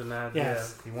mentioned that.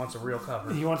 Yes. Yeah, he wants a real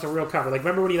cover. He wants a real cover.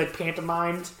 Remember when he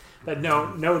pantomimed that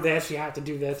know this, you have to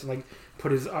do this, and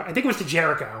put his. I think it was to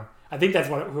Jericho. I think that's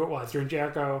who it was during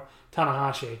Jericho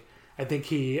Tanahashi. I think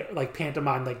he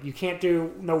pantomimed you can't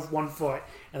do no 1 foot,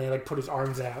 and they put his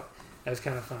arms out. That was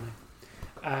kind of funny.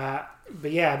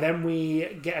 But yeah, then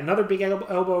we get another big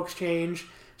elbow exchange.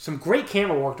 Some great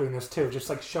camera work doing this too,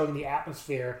 just showing the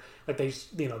atmosphere. They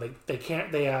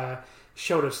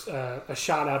showed us a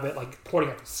shot of it pointing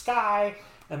at the sky,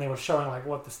 and they were showing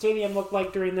what the stadium looked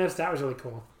like during this. That was really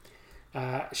cool.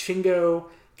 Shingo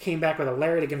came back with a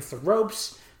lariat against the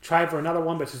ropes, tried for another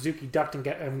one, but Suzuki ducked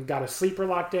and got a sleeper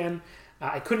locked in.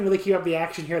 I couldn't really keep up the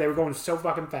action here. They were going so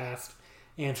fucking fast,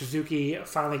 and Suzuki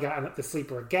finally got the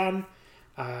sleeper again.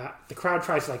 The crowd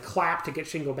tries to clap to get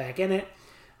Shingo back in it.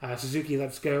 Suzuki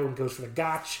lets go and goes for the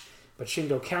gotch, but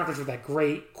Shingo counters with that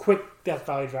great, quick Death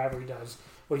Valley driver he does,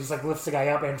 where he just lifts the guy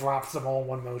up and drops them all in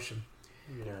one motion.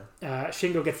 Yeah.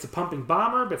 Shingo gets the pumping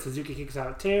bomber, but Suzuki kicks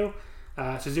out too.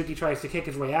 Suzuki tries to kick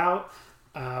his way out,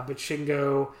 but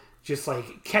Shingo just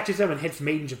catches him and hits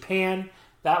Made in Japan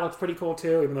That looks pretty cool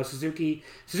too, even though Suzuki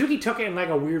took it in like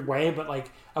a weird way, but like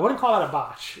I wouldn't call that a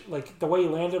botch. Like the way he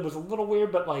landed was a little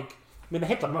weird, but like they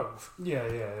hit the move.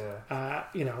 Yeah.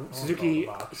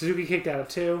 Suzuki kicked out at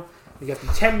 2. We got the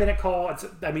 10-minute call.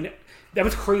 That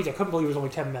was crazy. I couldn't believe it was only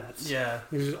 10 minutes. Yeah.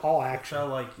 It was just all action. It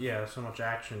felt like, so much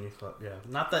action. You thought,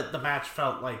 not that the match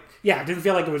felt like... Yeah, it didn't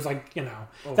feel like it was like,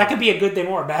 that could be a good thing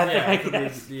or a bad thing, I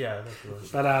guess.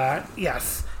 That's But,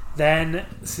 yes. Then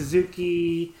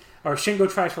Shingo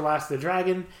tries for Last of the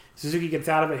Dragon. Suzuki gets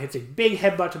out of it, hits a big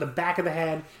headbutt to the back of the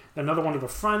head, another one to the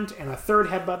front, and a third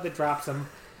headbutt that drops him.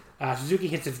 Suzuki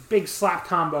hits his big slap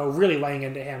combo, really laying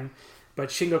into him. But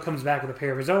Shingo comes back with a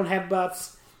pair of his own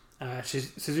headbutts.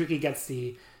 Suzuki gets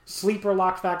the sleeper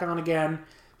locked back on again.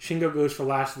 Shingo goes for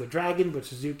Last of the Dragon, but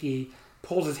Suzuki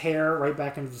pulls his hair right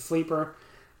back into the sleeper.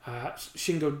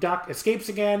 Shingo escapes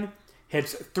again,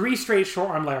 hits 3 straight short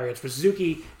arm lariats, but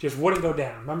Suzuki just wouldn't go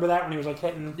down. Remember that when he was like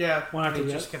hitting? Yeah, one after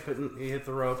he just kept hitting. He hit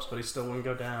the ropes, but he still wouldn't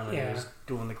go down. And he was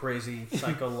doing the crazy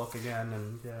psycho look again,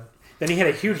 and Then he hit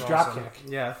a huge drop kick.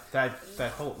 Yeah,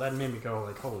 that made me go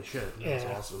like, holy shit, that's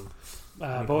awesome.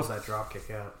 Both that drop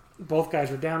kick out. Both guys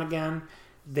were down again.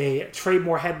 They trade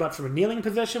more headbutts from a kneeling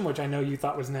position, which I know you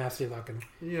thought was nasty looking.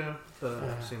 Yeah,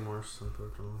 I've seen worse,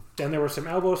 unfortunately. Then there were some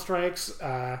elbow strikes.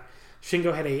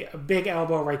 Shingo had a big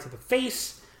elbow right to the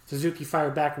face. Suzuki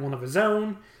fired back one of his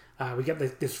own. We get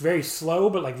this very slow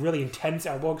but like really intense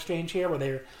elbow exchange here,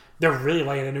 where they're really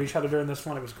laying into each other during this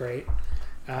one. It was great.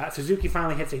 Suzuki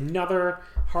finally hits another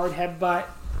hard headbutt,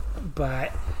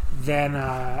 but then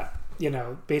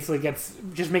basically gets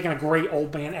just making a great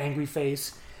old man angry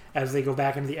face as they go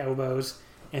back into the elbows.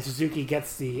 And Suzuki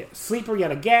gets the sleeper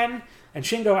yet again. And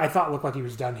Shingo, I thought, looked like he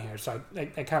was done here. So I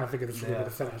kind of figured this would be the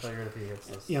finish.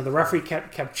 The referee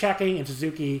kept checking, and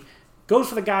Suzuki goes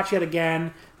for the gotch yet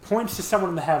again, points to someone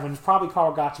in the heavens, probably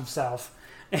Karl Gotch himself.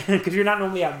 Because you're not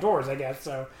normally outdoors, I guess.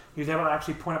 So he was able to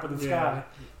actually point up in the sky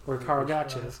where Karl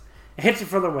Gotch is. And hits it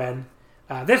for the win.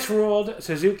 This ruled.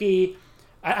 Suzuki...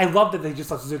 I love that they just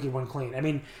let Suzuki win clean. I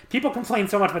mean, people complain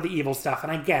so much about the evil stuff,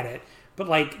 and I get it. But,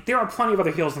 like, there are plenty of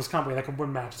other heels in this company that can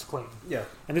win matches clean. Yeah.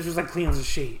 And this was, like, clean as a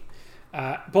sheet.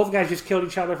 Both guys just killed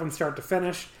each other from start to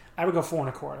finish. I would go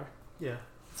 4 1/4. Yeah.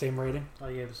 Same rating?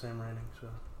 I gave the same rating, so...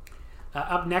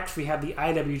 Up next, we have the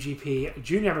IWGP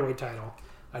Junior Heavyweight title.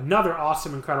 Another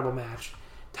awesome, incredible match.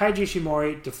 Taiji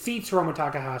Ishimori defeats Hiromu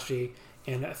Takahashi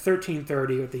in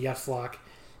 13:30 with the yes lock.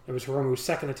 It was Hiromu's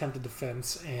second attempted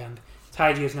defense, and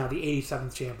Taiji is now the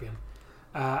 87th champion.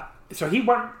 So he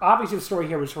went... Obviously, the story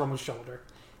here was Hiromu's shoulder.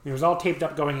 It was all taped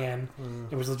up going in.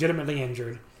 It was legitimately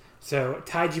injured. So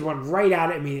Taiji went right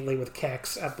at it immediately with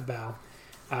kicks at the bell.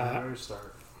 From the very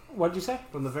start. What did you say?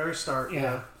 From the very start,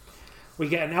 yeah. We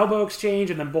get an elbow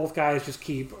exchange, and then both guys just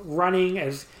keep running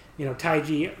as,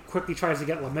 Taiji quickly tries to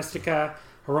get La Mystica.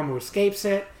 Hiromu escapes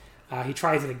it. He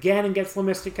tries it again and gets La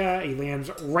Mystica. He lands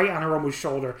right on Hiromu's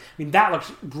shoulder. I mean, that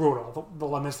looks brutal, the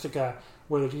La Mystica,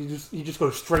 where he just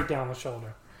goes straight down the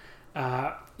shoulder.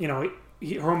 Hiromu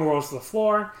rolls to the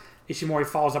floor. Ishimori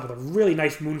follows up with a really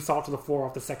nice moonsault to the floor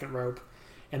off the second rope.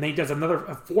 And then he does another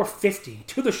 450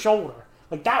 to the shoulder.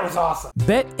 Like, that was awesome.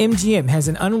 BetMGM has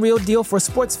an unreal deal for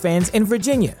sports fans in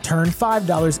Virginia. Turn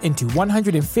 $5 into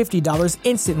 $150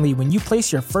 instantly when you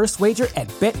place your first wager at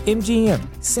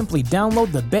BetMGM. Simply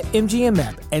download the BetMGM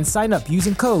app and sign up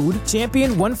using code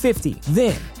Champion150.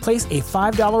 Then, place a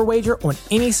 $5 wager on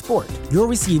any sport. You'll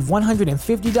receive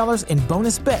 $150 in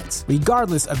bonus bets,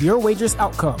 regardless of your wager's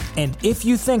outcome. And if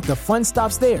you think the fun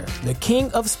stops there, the King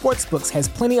of Sportsbooks has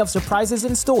plenty of surprises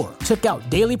in store. Check out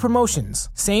daily promotions,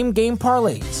 same-game parlays,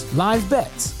 live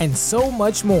bets, and so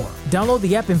much more. Download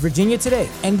the app in Virginia today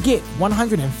and get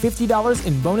 $150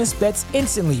 in bonus bets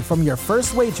instantly from your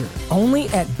first wager. Only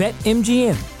at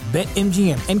BetMGM.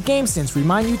 BetMGM and GameSense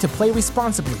remind you to play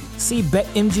responsibly. See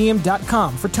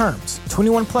BetMGM.com for terms.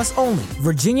 21 plus only.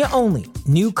 Virginia only.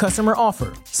 New customer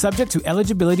offer. Subject to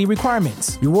eligibility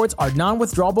requirements. Rewards are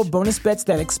non-withdrawable bonus bets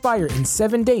that expire in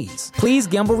 7 days. Please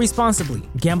gamble responsibly.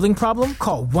 Gambling problem?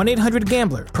 Call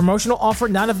 1-800-GAMBLER. Promotional offer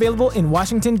not available in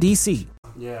Washington, D.C.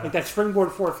 Yeah. Like that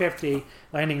springboard 450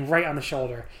 landing right on the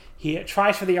shoulder. He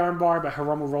tries for the armbar, but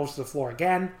Hiromu rolls to the floor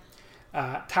again.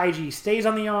 Taiji stays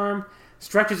on the arm,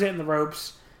 stretches it in the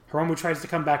ropes. Hiromu tries to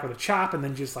come back with a chop and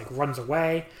then just like runs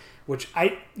away, which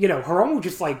Hiromu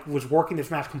just like was working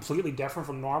this match completely different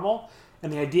from normal.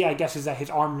 And the idea, I guess, is that his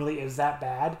arm really is that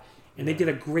bad. And they did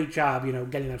a great job,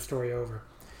 getting that story over.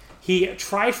 He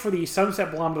tries for the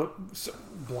sunset bomb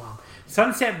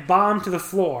to the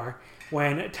floor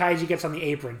when Taiji gets on the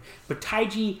apron. But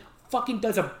Taiji fucking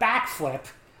does a backflip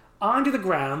onto the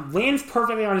ground, lands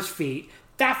perfectly on his feet.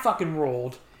 That fucking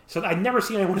rolled. So I'd never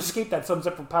seen anyone escape that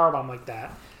sunset powerbomb like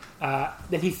that.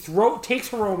 Then he takes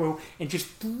Hiromu and just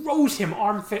throws him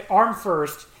arm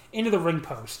first into the ring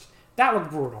post. That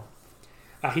looked brutal.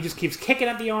 He just keeps kicking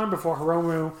at the arm before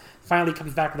Hiromu finally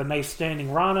comes back with a nice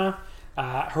standing Rana.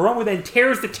 Hiromu then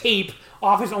tears the tape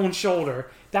off his own shoulder.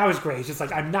 That was great. He's just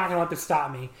like, I'm not going to let this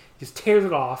stop me. Just tears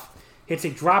it off. Hits a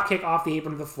drop kick off the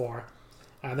apron to the floor.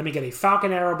 Then we get a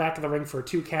Falcon Arrow back to the ring for a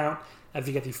 2 count as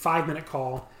we get the 5-minute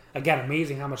call. Again,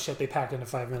 amazing how much shit they packed into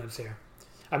 5 minutes here.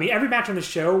 I mean, every match on the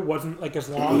show wasn't like as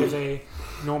long as a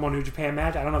normal New Japan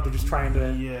match. I don't know if they're just trying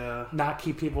to not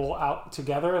keep people out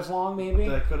together as long, maybe.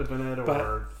 That could have been it,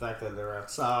 or the fact that they're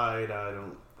outside. I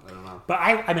don't know. But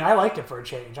I liked it for a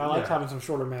change. I liked having some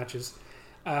shorter matches.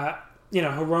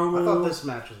 Hiromu. I thought this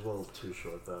match was a little too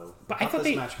short, though. But I thought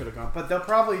this match could have gone. But they'll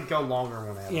probably go longer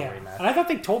when they have a rematch. And I thought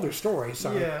they told their story.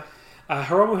 So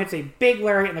Hiromu hits a big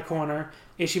lariat in the corner.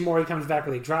 Ishimori comes back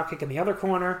with a dropkick in the other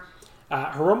corner.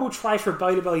 Hiromu tries for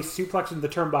belly-to-belly suplex into the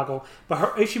turnbuckle,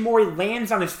 but Ishimori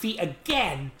lands on his feet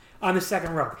again on the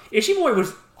second rope. Ishimori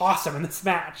was awesome in this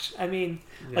match. I mean,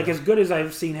 like as good as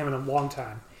I've seen him in a long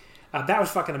time. That was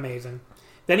fucking amazing.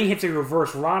 Then he hits a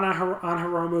reverse Rana on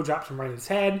Hiromu, drops him right in his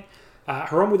head.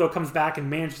 Hiromu, though, comes back and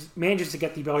manages to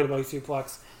get the belly-to-belly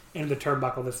suplex into the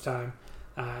turnbuckle this time.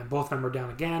 Both men were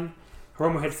down again.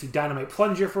 Hiromu hits the dynamite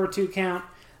plunger for a 2 count.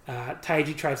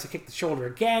 Taiji tries to kick the shoulder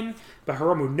again, but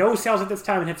Hiromu no-sells it this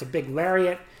time and hits a big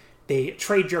lariat. They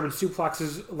trade German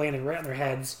suplexes, landing right on their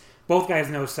heads. Both guys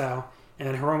no-sell, and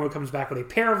then Hiromu comes back with a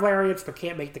pair of lariats, but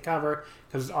can't make the cover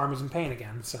because his arm is in pain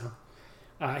again. So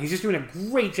he's just doing a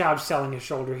great job selling his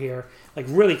shoulder here, like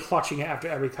really clutching it after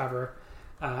every cover.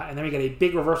 And then we get a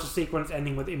big reversal sequence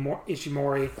ending with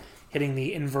Ishimori hitting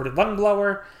the inverted lung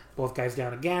blower. Both guys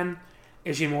down again.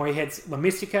 Ishimori hits La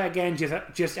Mystica again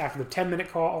just after the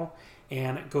 10-minute call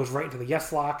and goes right into the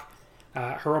yes lock.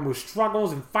 Hiromu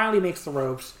struggles and finally makes the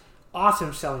ropes.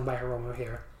 Awesome selling by Hiromu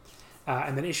here.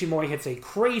 And then Ishimori hits a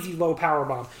crazy low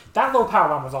powerbomb. That low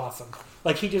powerbomb was awesome.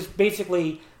 Like, he just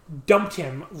basically dumped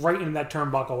him right into that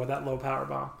turnbuckle with that low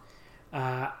powerbomb.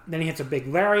 Then he hits a big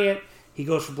lariat. He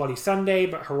goes for Bloody Sunday,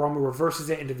 but Hiromu reverses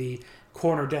it into the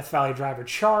corner Death Valley Driver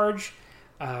charge.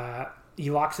 He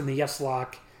locks in the yes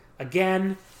lock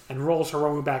again and rolls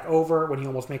Hiromu back over when he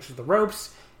almost makes it to the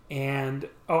ropes. And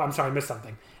I'm sorry, I missed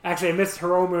something. Actually, I missed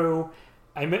Hiromu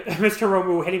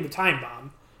hitting the time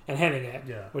bomb and hitting it,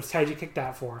 which Taiji kicked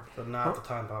out for. But not the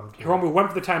time bomb 2. Hiromu went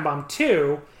for the time bomb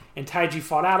 2, and Taiji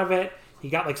fought out of it. He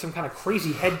got like some kind of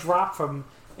crazy head drop from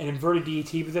an inverted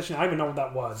DET position. I don't even know what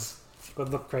that was, but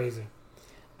it looked crazy.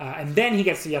 And then he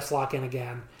gets the yes lock in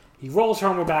again. He rolls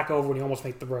Hiromu back over when he almost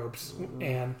makes the ropes,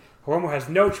 and Hiromu has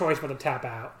no choice but to tap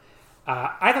out.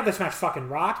 I thought this match fucking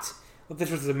rocked. This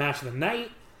was the match of the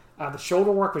night. The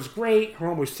shoulder work was great.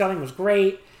 Hiromu's selling was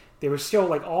great. There was still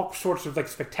like all sorts of like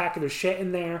spectacular shit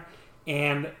in there,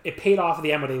 and it paid off at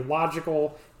the end with a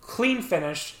logical, clean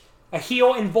finish. A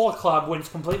heel in Bullet Club wins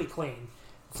completely clean.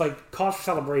 It's like cause for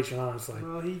celebration, honestly.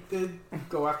 Well, he did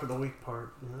go after the weak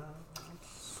part.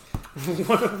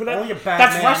 Only a bad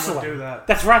man wrestling. Would do that.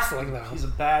 That's wrestling, though. He's a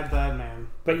bad man.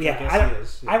 But yeah,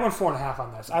 I went 4.5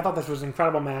 on this. I thought this was an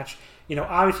incredible match.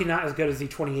 Obviously not as good as the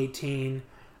 2018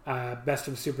 Best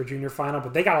of Super Junior final,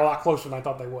 but they got a lot closer than I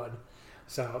thought they would.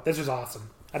 So this was awesome.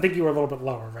 I think you were a little bit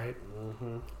lower, right?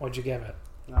 Mm-hmm. What'd you give it?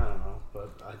 I don't know, but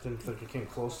I didn't think it came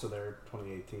close to their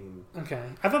 2018. Okay,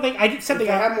 I thought they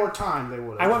had more time. They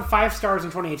would. I went 5 stars in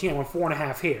 2018. I went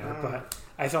 4.5 here, but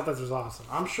I thought this was awesome.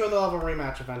 I'm sure they'll have a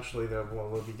rematch eventually.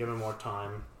 They'll be given more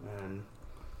time, and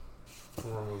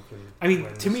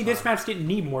to me, this match didn't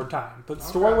need more time. The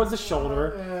story was the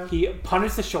shoulder. Yeah. He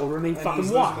punished the shoulder, and they fucking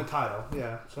he's won. Losing the title.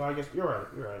 Yeah, so I guess you're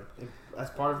right. As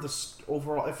part of this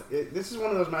overall, this is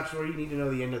one of those matches where you need to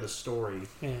know the end of the story,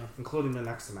 including the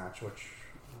next match, which.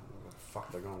 Fuck,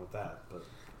 they're going with that.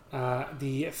 But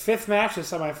the 5th match, the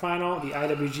semifinal, the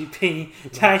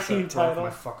IWGP Tag Team title. My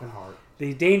fucking heart.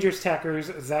 The Dangerous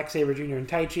Tekkers, Zack Sabre Jr. and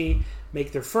Taichi,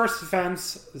 make their first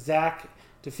defense. Zack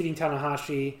defeating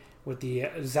Tanahashi with the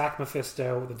Zack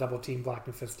Mephisto, the double team Black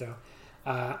Mephisto.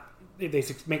 They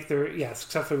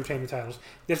successfully retain the titles.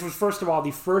 This was, first of all,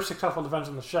 the first successful defense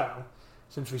on the show,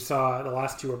 since we saw the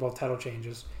last 2 were both title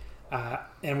changes.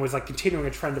 And was like continuing a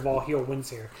trend of all heel wins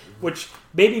here, which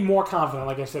made me more confident,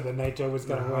 like I said, that Naito was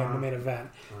going to win the main event,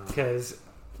 because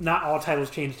not all titles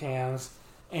changed hands,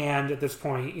 and at this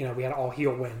point, we had all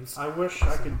heel wins. I wish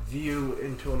I could view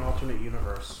into an alternate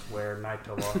universe where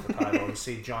Naito lost the title and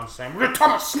see John saying, "We're going to talk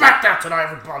about SmackDown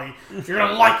tonight, everybody. If you're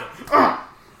going to like it,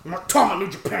 I'm not talking about New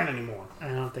Japan anymore." I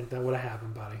don't think that would have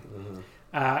happened, buddy.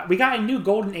 We got a new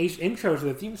Golden Age intro to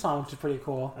the theme song, which is pretty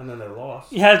cool. And then they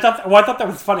lost. Yeah, I thought that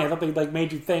was funny. I thought they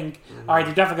made you think, all right,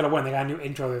 they're definitely going to win. They got a new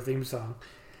intro to the theme song.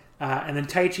 And then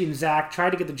Taichi and Zack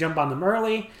tried to get the jump on them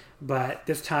early, but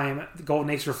this time the Golden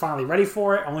Aces were finally ready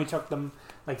for it. Only took them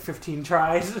 15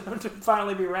 tries to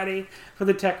finally be ready for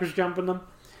the Techers jumping them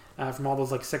from all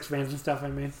those 6-vans and stuff I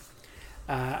made.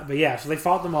 But yeah, so they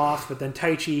fought them off, but then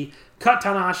Taichi cut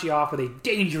Tanahashi off with a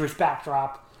dangerous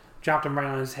backdrop, dropped him right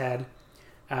on his head.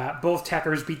 Both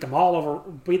Techers beat them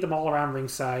all around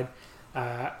ringside.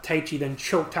 Taichi then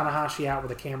choked Tanahashi out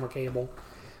with a camera cable.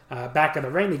 Back in the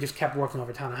ring, they just kept working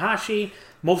over Tanahashi,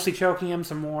 mostly choking him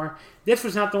some more. This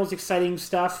was not the most exciting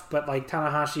stuff, but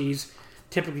Tanahashi's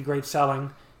typically great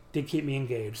selling did keep me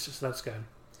engaged, so that's good.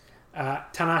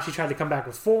 Tanahashi tried to come back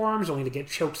with forearms, only to get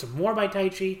choked some more by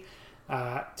Taichi.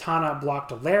 Tana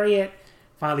blocked a lariat,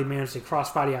 finally managed to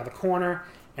crossbody out of the corner,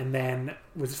 and then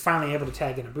was finally able to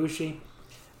tag in Ibushi.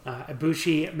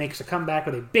 Ibushi makes a comeback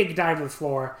with a big dive to the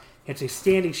floor, hits a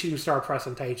standing shooting star press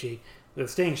on Taichi. The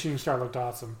standing shooting star looked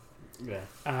awesome. Yeah.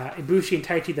 Ibushi and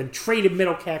Taichi then traded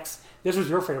middle kicks. This was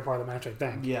your favorite part of the match, I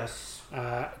think. Yes.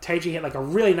 Taichi hit a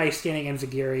really nice standing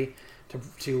enziguri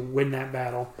to win that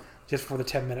battle just for the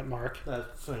 10-minute mark.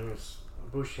 That thing is,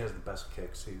 Ibushi has the best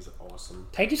kicks. He's awesome.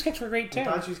 Taichi's kicks were great too.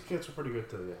 Taichi's kicks were pretty good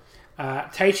too, yeah.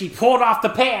 Taichi pulled off the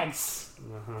pants.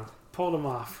 Uh-huh. Pulled him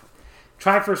off.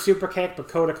 Tried for a super kick, but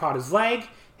Kota caught his leg.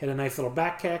 Hit a nice little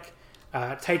back kick.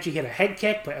 Taichi hit a head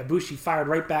kick, but Ibushi fired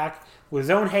right back with his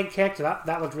own head kick. So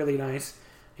that looked really nice.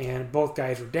 And both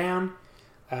guys were down.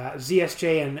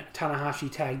 ZSJ and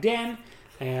Tanahashi tagged in.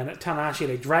 And Tanahashi had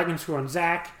a dragon screw on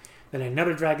Zack. Then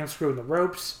another dragon screw in the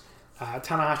ropes.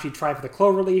 Tanahashi tried for the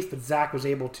cloverleaf, but Zack was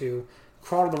able to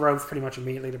crawl to the ropes pretty much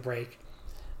immediately to break.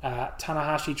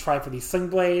 Tanahashi tried for the sling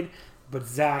blade, but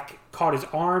Zack caught his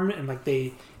arm, and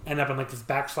they end up in this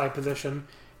backslide position.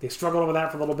 They struggled over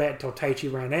that for a little bit until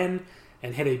Taichi ran in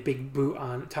and hit a big boot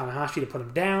on Tanahashi to put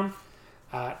him down.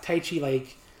 Taichi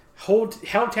held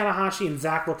Tanahashi, and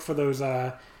Zack looked for those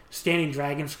standing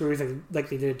dragon screws like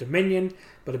they did at Dominion.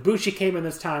 But Ibushi came in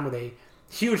this time with a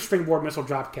huge springboard missile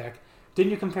drop kick.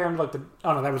 Didn't you compare him to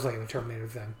oh no, that was the Terminator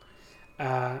thing.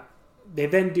 They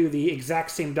then do the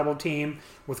exact same double team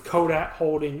with Kota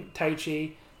holding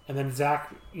Taichi, and then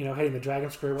Zack, hitting the dragon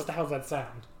screw. What the hell's that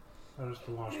sound? That was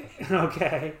the wash machine.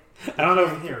 Okay. I don't know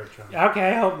if you hear it, John. Okay,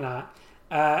 I hope not.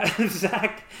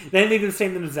 Zack, they did the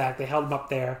same thing to Zack. They held him up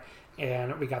there,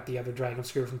 and we got the other dragon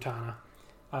screw from Tana.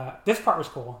 This part was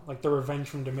cool, the revenge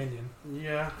from Dominion.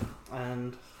 Yeah,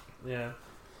 and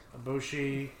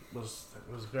Ibushi was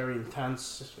very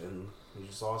intense, and it was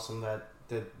just awesome that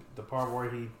the part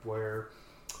where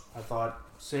I thought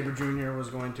Sabre Jr. was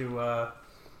going to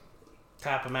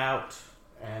tap him out,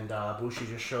 and Ibushi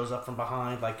just shows up from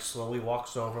behind, slowly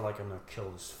walks over, I'm gonna kill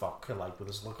this fuck, with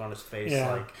this look on his face,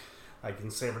 yeah.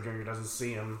 And Sabre Jr. doesn't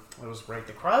see him. It was great.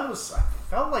 The crowd was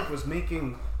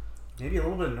making maybe a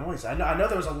little bit of noise. I know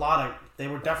there was a lot of. They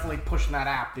were definitely pushing that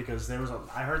app because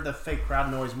I heard the fake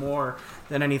crowd noise more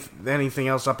than anything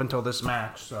else up until this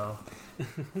match. So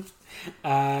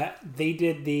they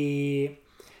did the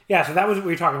So that was what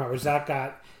we were talking about. Where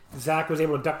Zack was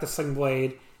able to duck the sling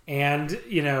blade and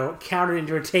countered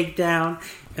into a takedown,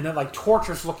 and then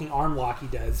torturous looking arm lock he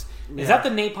does. Is that the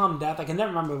Napalm Death? I can never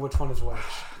remember which one is which.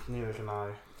 Neither can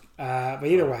I. But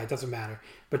either way, it doesn't matter.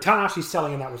 But Tanahashi's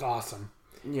selling in that was awesome.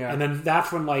 Yeah. And then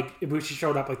that's when Ibushi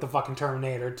showed up the fucking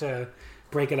Terminator to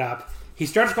break it up. He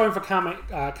starts going for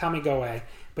Kamigoe,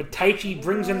 but Taichi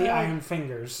brings in the Iron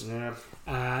Fingers. Yeah.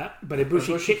 But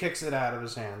Ibushi kicks it out of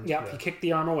his hand. Yep, yeah. He kicked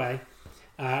the arm away.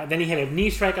 Then he hit a knee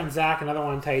strike on Zack, another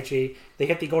one on Taichi. They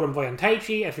hit the Golden Boy on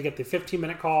Taichi. I forget the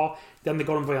 15-minute call. Then the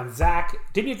Golden Boy on Zack.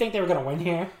 Didn't you think they were going to win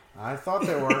here? I thought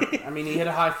they were. He hit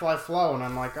a high fly flow, and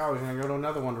I'm like, oh, he's going to go to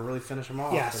another one to really finish him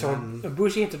off. Yeah, so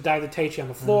Ibushi hits a dive to Taichi on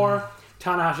the floor.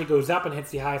 Tanahashi goes up and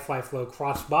hits the high fly flow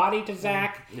crossbody to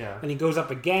Zack. Yeah. And he goes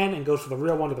up again and goes for the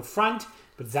real one to the front.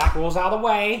 But Zack rolls out of the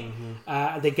way.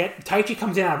 Taichi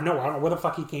comes in out of nowhere. I don't know where the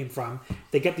fuck he came from.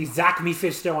 They get the Zack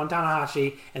Mephisto on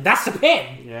Tanahashi, and that's the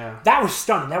pin. Yeah. That was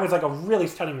stunning. That was a really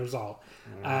stunning result.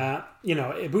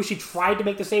 Ibushi tried to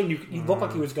make the save. He looked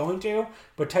like he was going to,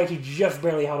 but Taichi just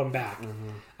barely held him back.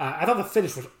 I thought the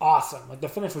finish was awesome. The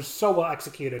finish was so well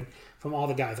executed from all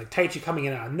the guys. Taichi coming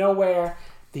in out of nowhere.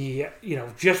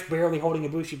 Just barely holding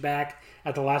Ibushi back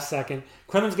at the last second.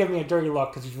 Quinlan's giving me a dirty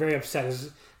look because he's very upset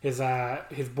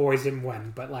his boys didn't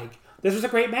win. But this was a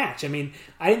great match. I didn't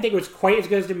think it was quite as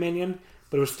good as Dominion,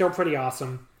 but it was still pretty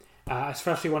awesome.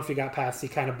 Especially once we got past the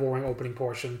kind of boring opening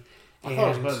portion. I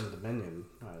thought it was better than Dominion.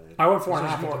 I went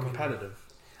 4.5. More competitive.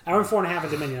 I went 4.5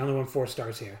 at Dominion. I only went 4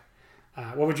 stars here.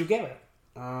 What would you give it?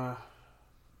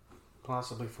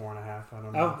 Possibly 4.5. I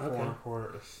don't know. Oh, okay.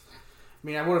 4.25. I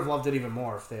mean, I would have loved it even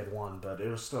more if they had won, but it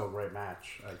was still a great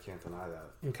match. I can't deny that.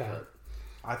 Okay. But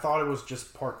I thought it was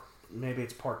just maybe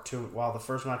it's part 2. While the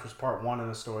first match was part 1 in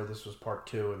the story, this was part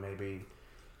 2, and maybe,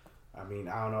 I mean,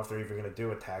 I don't know if they're even going to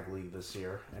do a tag league this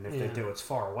year, and if they do, it's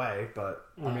far away, but,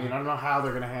 I mean, I don't know how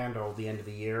they're going to handle the end of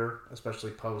the year,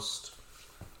 especially post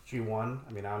G1.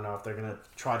 I mean, I don't know if they're going to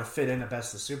try to fit in a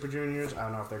Best of Super Juniors. I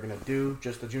don't know if they're going to do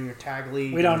just the Junior Tag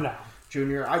League. We don't know.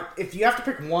 Junior, if you have to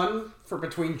pick one for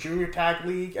between Junior Tag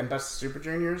League and Best of Super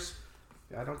Juniors,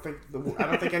 I don't think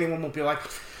anyone will be like,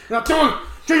 "Not doing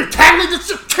Junior Tag League. Let's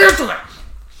just cancel it."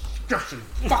 Justin,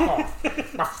 fuck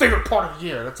off. My favorite part of the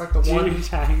year. That's like the one.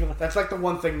 That's like the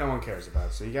one thing no one cares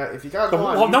about. So if you guys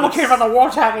want, well, no one cares about the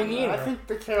World Tag League either. I think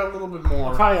they care a little bit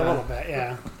more. Probably a little bit,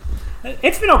 yeah.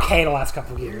 It's been okay the last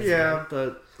couple of years. Yeah, right?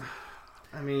 but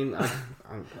I mean,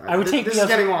 I would take this is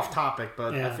getting off topic,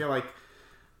 but I feel like.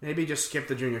 Maybe just skip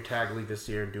the Junior Tag League this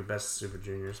year and do Best Super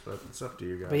Juniors, but it's up to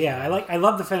you guys. But yeah, I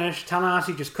love the finish.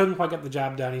 Tanahashi just couldn't quite get the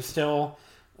job done. He's still,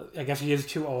 I guess he is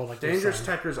too old. Like Dangerous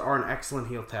Techers are an excellent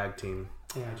heel tag team.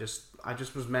 Yeah. I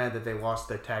just was mad that they lost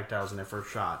their tag titles in their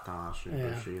first shot, Tanahashi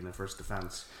and Bushi, in their first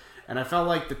defense. And I felt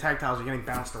like the tag titles are getting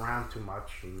bounced around too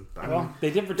much. And,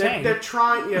 they did retain. They're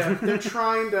trying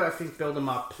to, I think, build them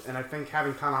up. And I think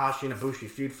having Tanahashi and Ibushi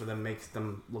feud for them makes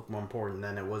them look more important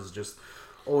than it was just...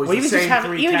 Always the same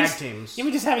three tag teams.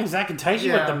 Even just having Zack and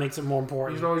Taichi with them makes it more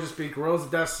important. He'd always just be Guerrillas of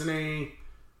Destiny,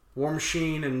 War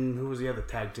Machine, and who was the other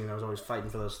tag team that was always fighting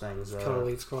for those things? Killer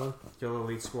Elite Squad. Killer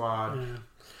Elite Squad. Yeah.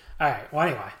 Alright, well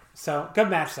anyway. So,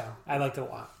 good match though. I liked it a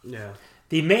lot. Yeah.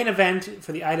 The main event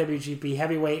for the IWGP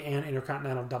Heavyweight and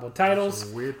Intercontinental Double titles.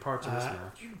 Some weird parts of this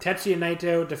match. Tetsuya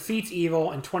Naito defeats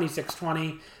Evil in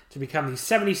 26-20 to become the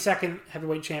 72nd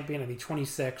Heavyweight Champion and the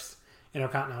 26th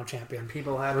Intercontinental Champion.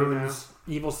 People happy now.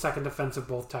 Evil's second defense of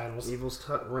both titles. Evil's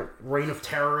reign of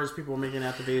terror, as people are making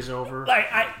out the day, is over.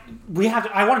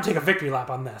 I want to take a victory lap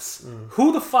on this.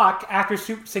 Who the fuck, after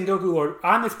Sengoku Lord,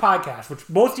 on this podcast, which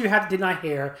most of you did not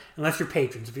hear, unless you're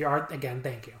patrons. If you are, again,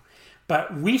 thank you.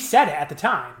 But we said it at the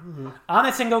time. On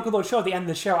the Sengoku Lord show, at the end of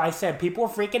the show, I said people were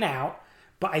freaking out,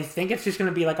 but I think it's just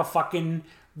going to be like a fucking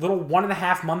little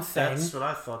 1.5 month thing. That's what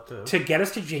I thought too. To get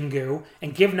us to Jingu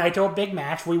and give Naito a big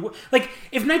match.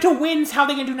 If Naito wins, how are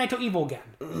they going to do Naito Evil again?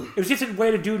 It was just a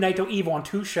way to do Naito Evil on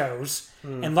 2 shows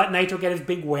and let Naito get his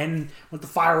big win with the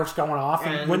fireworks going off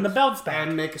and win the belts back.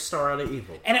 And make a star out of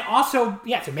Evil. And it also,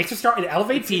 it makes a star. It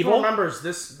elevates Evil. Remembers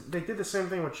this? They did the same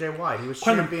thing with Jay White. He was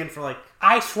champion for like...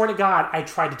 I swear to God, I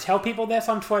tried to tell people this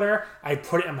on Twitter. I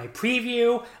put it in my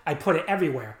preview. I put it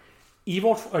everywhere.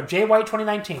 Jay White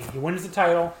 2019. He wins the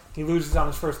title. He loses on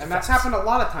his first defense. And that's happened a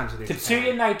lot of times.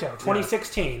 Tetsuya Naito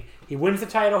 2016. Yeah. He wins the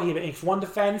title. He makes one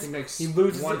defense. He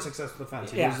loses one successful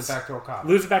defense. He loses it back to Okada.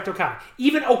 Loses it back to Okada.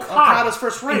 Even Okada's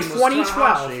first reign in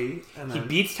 2012. He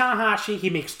beats Tanahashi.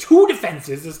 He makes 2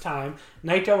 defenses this time.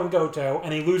 Naito and Goto.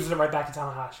 And he loses it right back to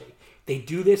Tanahashi. They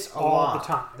do this all the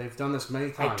time. They've done this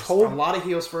many times. A lot of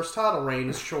heels' first title reign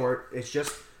is short. It's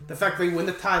just the fact they win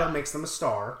the title makes them a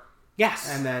star.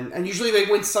 Yes. And usually they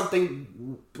win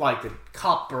something like the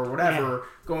cup or whatever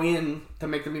going in to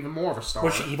make them even more of a star.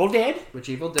 Which Evil did.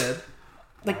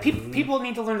 Like, people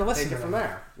need to learn to listen to them. From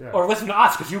there. Yeah. Or listen to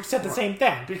us, because you said the same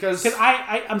thing. Because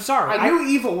I'm sorry. I knew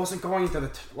Evil wasn't going to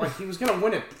he was going to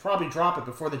win it, probably drop it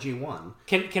before the G1.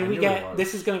 Can we get...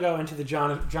 This is going to go into the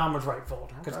John was right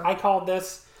folder. Because I called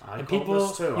this... I called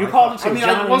this too. You called it too. I mean,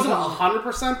 I wasn't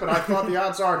 100%, but I thought the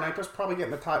odds are Naito's probably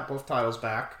getting both titles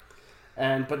back.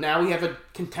 But now we have a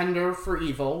contender for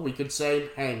Evil. We could say,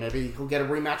 hey, maybe he'll get a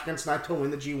rematch against Naito,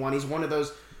 win the G1. He's one of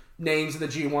those names in the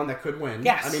G1 that could win.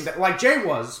 Yes. I mean, like Jay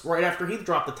was right after he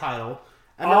dropped the title.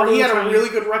 And he had a really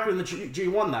good record in the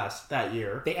G1 that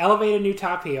year. They elevated a new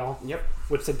top heel. Yep.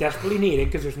 Which they desperately needed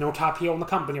because there's no top heel in the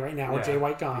company right now with Jay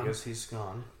White gone. Because he's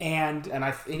gone. And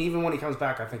even when he comes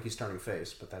back, I think he's turning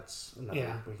face. But that's we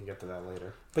can get to that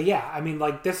later. But yeah, I mean,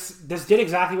 like this did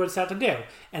exactly what it's set to do.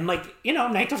 And like,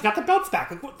 Naito's got the belts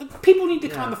back. Like, people need to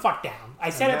calm the fuck down. I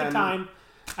said at the time.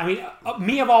 I mean,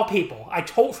 me of all people, I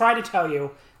tried to tell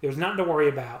you there was nothing to worry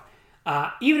about.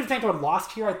 Even if Naito had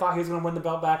lost here, I thought he was going to win the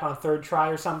belt back on a 3rd try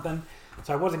or something.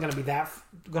 So I wasn't going to be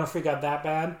going to freak out that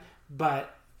bad.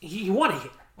 But he won it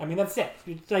here. I mean, that's it.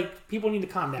 It's like, people need to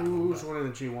calm down. Who's winning the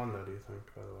G1, though, do you think,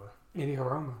 by the way? Maybe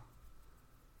Hiromu.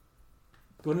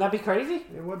 Wouldn't that be crazy?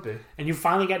 It would be. And you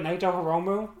finally get Naito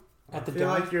Hiromu at the I feel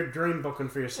like you're dream booking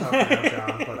for yourself now,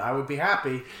 John, but I would be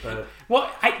happy. But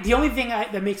the only thing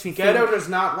that makes me Gedo does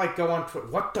not like go on Twitter.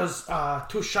 What does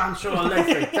Tushan Shoale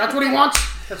think? That's what he wants?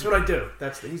 That's what I do.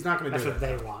 He's not going to do that. That's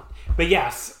what they want. But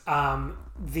yes,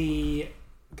 the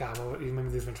God, well, you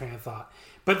remember this one train of thought.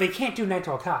 But they can't do Naito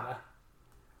Okada.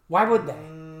 Why would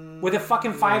they? With a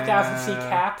fucking 5,000 seat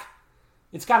cap,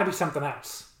 it's got to be something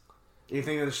else. You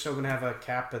think they're still going to have a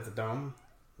cap at the Dome?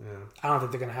 Yeah. I don't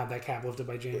think they're going to have that cap lifted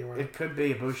by January. It could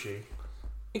be Ibushi.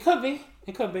 It could be.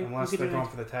 Unless they're going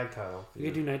for the tag title. You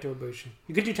could do Naito Ibushi.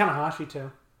 You could do Tanahashi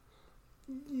too.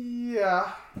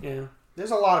 Yeah. Yeah.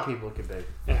 There's a lot of people it could be.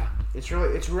 Yeah. It's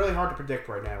really hard to predict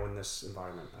right now in this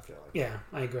environment, I feel like. Yeah,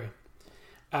 I agree.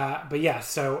 But yeah,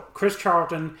 so Chris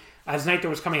Charlton, as Naito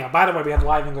was coming out. By the way, we had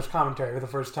live English commentary for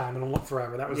the first time in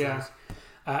forever. That was nice.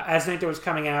 As Naito was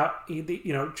coming out,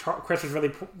 Chris was really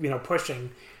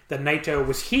pushing that Naito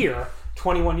was here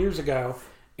 21 years ago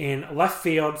in left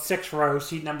field, 6th row,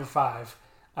 seat number 5.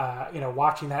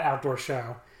 Watching that outdoor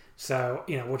show. So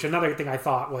which another thing I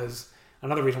thought was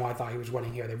another reason why I thought he was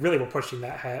winning here. They really were pushing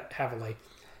that heavily.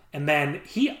 And then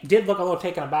he did look a little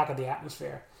taken aback at the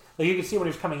atmosphere. Like you could see when he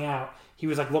was coming out, he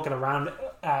was like looking around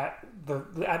at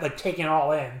like taking it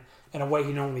all in a way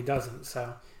he normally doesn't.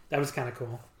 So that was kind of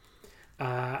cool.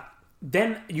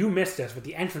 Then you missed this, but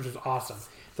the entrance was awesome.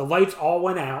 The lights all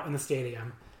went out in the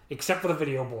stadium except for the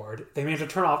video board. They managed to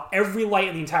turn off every light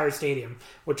in the entire stadium,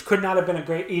 which could not have been a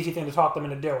great easy thing to talk them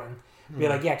into doing. Be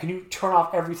like, yeah, can you turn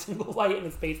off every single light in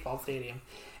this baseball stadium?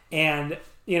 And,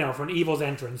 for an Evil's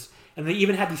entrance. And they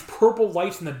even had these purple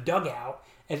lights in the dugout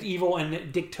as Evil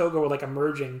and Dick Togo were, like,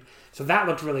 emerging. So that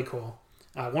looked really cool.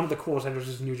 One of the coolest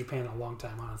entrances in New Japan in a long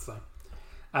time, honestly.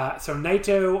 So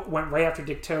Naito went right after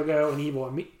Dick Togo and Evil.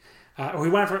 He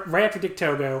went right after Dick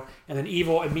Togo, and then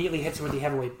Evil immediately hits him with the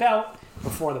heavyweight belt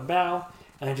before the bell,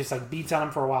 and then just, like, beats on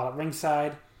him for a while at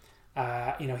ringside.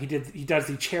 He does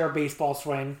the chair baseball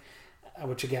swing,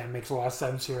 which again makes a lot of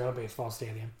sense here at a baseball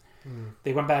stadium.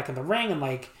 They went back in the ring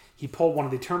and he pulled one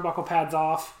of the turnbuckle pads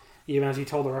off, even as he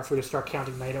told the referee to start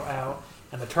counting Naito out.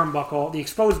 And the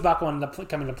exposed buckle ended up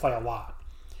coming into play a lot.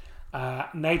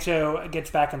 Naito gets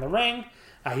back in the ring.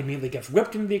 He immediately gets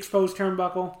whipped into the exposed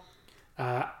turnbuckle.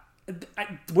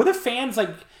 Were the fans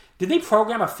did they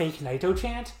program a fake Naito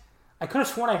chant? I could have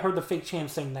sworn I heard the fake chant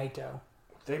saying Naito.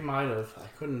 They might have. I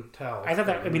couldn't tell. I thought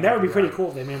that. That would be pretty cool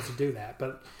if they managed to do that.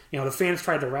 But the fans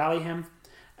tried to rally him.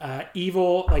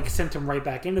 Evil sent him right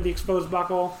back into the exposed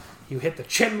buckle. He hit the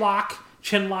chin lock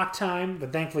time,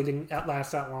 but thankfully didn't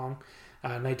last that long.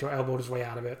 Naito elbowed his way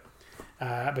out of it.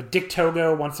 But Dick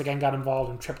Togo once again got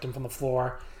involved and tripped him from the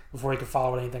floor before he could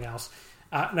follow with anything else.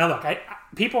 Now look,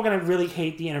 people are going to really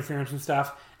hate the interference and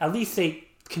stuff. At least they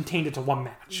contained it to one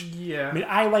match. Yeah.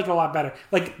 I like it a lot better.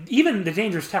 Even the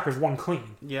Dangerous Tekkers won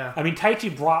clean. Yeah.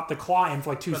 Taichi brought the claw in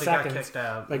for 2 seconds. Got kicked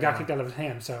out. Got kicked out of his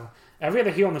hand. So every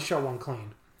other heel on the show won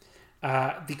clean.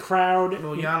 The crowd...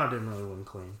 Well, Yano didn't really win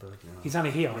clean, but... He's not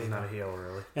a heel. He's not a heel,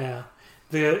 really. Yeah.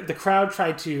 The crowd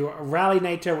tried to rally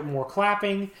Naito with more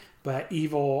clapping, but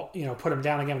Evil, put him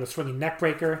down again with a swinging neck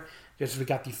breaker. Just as we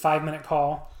got the 5-minute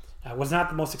call. Was not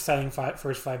the most exciting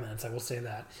first 5 minutes, I will say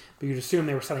that. But you'd assume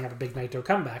they were setting up a big Naito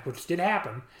comeback, which did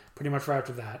happen pretty much right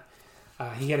after that.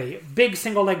 He had a big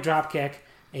single leg drop kick,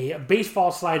 a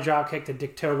baseball slide drop kick to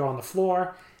Dick Togo on the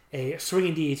floor, a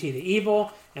swinging DDT to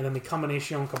Evil, and then the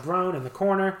combination Cabron in the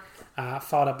corner,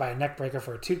 followed up by a neck breaker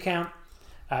for a 2 count.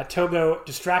 Togo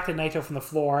distracted Naito from the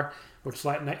floor, which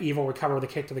let Evil recover with a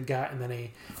kick to the gut, and then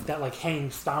that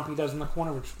hanging stomp he does in the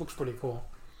corner, which looks pretty cool.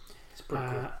 It's pretty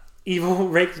cool. Evil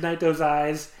raked Naito's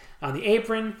eyes on the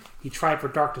apron. He tried for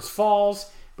Darkness Falls,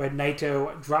 but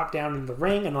Naito dropped down into the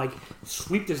ring and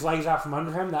sweeped his legs out from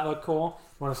under him. That looked cool.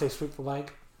 You want to say sweep the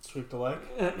leg? Sweep the leg?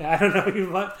 I don't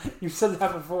know. You said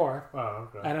that before. Oh,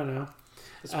 okay. I don't know.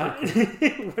 It's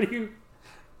pretty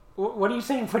cool. What are you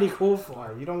saying pretty cool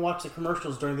for? You don't watch the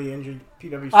commercials during the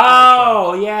NJPW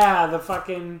show. Yeah, the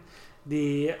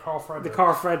Carl Fredericks. The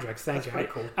Carl Fredericks, thank you.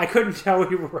 Cool. I couldn't tell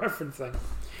what you were referencing.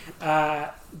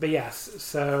 But yes,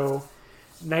 so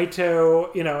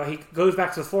Naito, he goes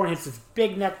back to the floor and hits this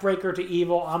big neck breaker to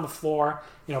Evil on the floor,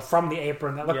 from the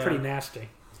apron. That looked pretty nasty.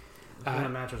 The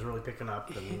match was really picking up,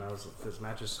 and this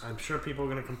match is. I'm sure people are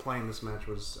going to complain. This match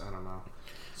was. I don't know.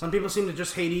 Some people seem to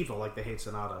just hate Evil like they hate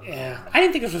Sonata. Yeah, I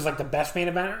didn't think this was the best main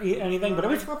event or anything, but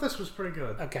I thought this was pretty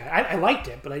good. Okay, I liked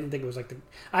it, but I didn't think it was I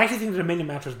actually think the main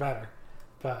match was better,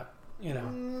 but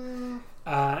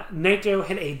Naito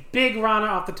hit a big Rana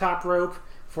off the top rope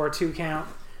for a 2 count.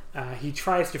 He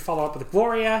tries to follow up with a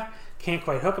Gloria. Can't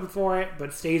quite hook him for it,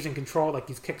 but stays in control,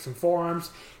 he's kicks some forearms.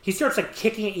 He starts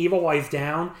kicking at Evil while he's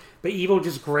down, but Evil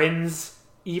just grins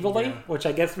evilly, which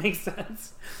I guess makes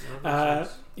sense.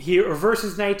 He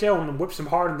reverses Naito and whips him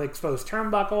hard in the exposed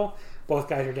turnbuckle. Both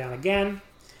guys are down again.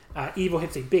 Evil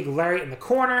hits a big lariat in the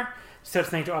corner,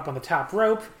 sets Naito up on the top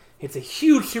rope, hits a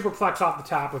huge superplex off the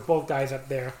top with both guys up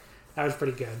there That was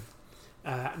pretty good.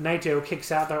 Naito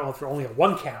kicks out there for only a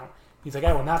 1 count. He's like,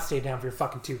 I will not stay down for your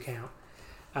fucking 2 count.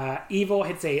 Evil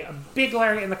hits a big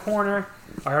lariat in the corner.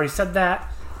 I already said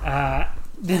that.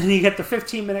 Then you get the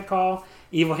 15-minute call.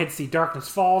 Evil hits the Darkness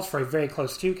Falls for a very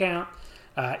close 2 count.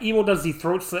 Evil does the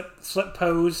throat slip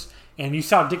pose, and you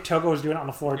saw Dick Togo was doing it on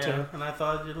the floor too. And I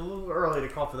thought it a little early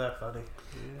to call for that, buddy.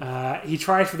 Yeah. He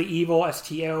tries for the Evil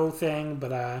STO thing,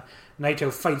 but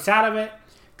Naito fights out of it,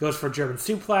 goes for a German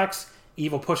suplex.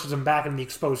 Evil pushes him back in the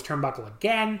exposed turnbuckle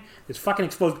again. It's fucking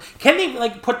exposed. Can they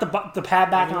put the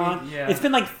pad back on? Yeah. It's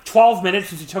been 12 minutes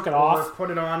since you took it off. Or put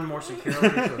it on more securely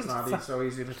so it's not so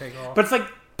easy to take off. But it's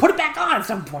put it back on at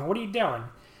some point. What are you doing?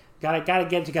 Gotta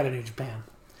get it together, New Japan.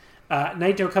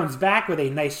 Naito comes back with a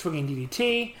nice swinging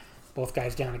DDT. Both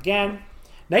guys down again.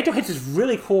 Naito hits this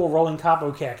really cool rolling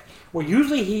capo kick, where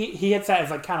usually he hits that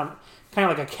as kind of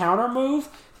like a counter move,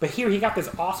 but here he got this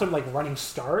awesome running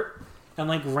start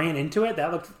and ran into it.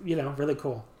 That looked really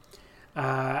cool.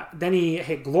 Then he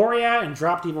hit Gloria and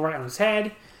dropped Evil right on his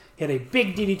head. Hit a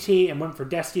big DDT and went for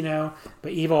Destino,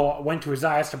 but Evil went to his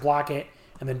eyes to block it,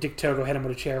 and then Dick Togo hit him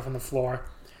with a chair from the floor.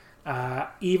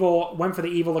 Evil went for the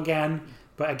Evil again,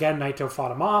 but again Naito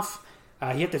fought him off.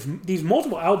 He hit these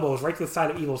multiple elbows right to the side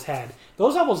of Evil's head.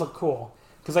 Those elbows look cool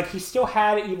because he still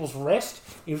had Evil's wrist.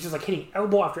 He was just hitting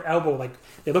elbow after elbow.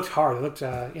 They looked hard. They looked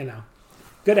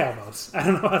good elbows. I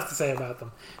don't know what else to say about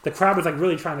them. The crowd was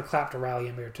really trying to clap to rally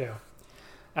him here too.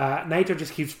 Naito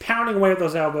just keeps pounding away at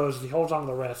those elbows as he holds on to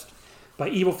the wrist. But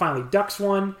Evil finally ducks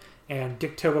one, and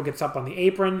Dick Togo gets up on the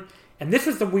apron. And this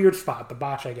is the weird spot, the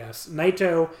botch, I guess.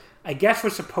 Naito, I guess,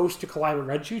 was supposed to collide with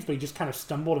Red Shoes, but he just kind of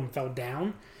stumbled and fell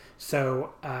down.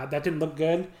 So that didn't look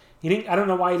good. I don't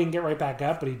know why he didn't get right back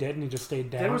up, but he did, and he just stayed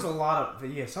down. There was a lot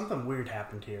of... something weird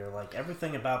happened here.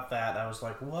 Everything about that, I was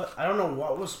like, what? I don't know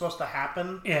what was supposed to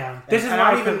happen. Yeah.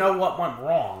 I don't even know what went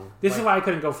wrong. This is why I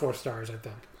couldn't go 4 stars, I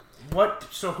think. What?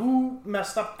 So who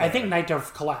messed up there? I think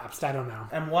Naito collapsed. I don't know.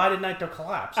 And why did Naito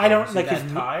collapse? I don't... Was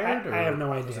he tired? I have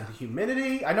no idea. Was it the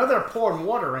humidity? I know they're pouring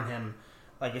water in him.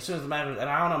 As soon as the match... And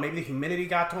I don't know, maybe the humidity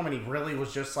got to him, and he really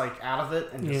was just, out of it,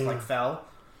 and just, fell.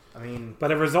 I mean...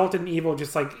 But it resulted in Evil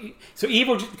just So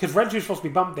Evil... Because Red Shoes was supposed to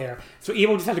be bumped there. So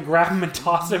Evil just had to grab him and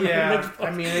toss him. Yeah.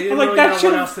 I mean, they didn't really know what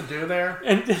else to do there.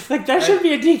 And that should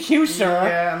be a DQ, sir.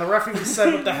 Yeah, and the referee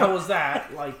said, what the hell was that?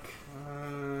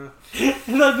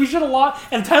 You should have lost.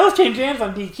 And titles change hands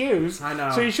on DQs. I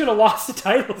know. So you should have lost the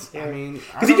titles here. I mean...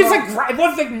 Because he just it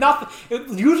wasn't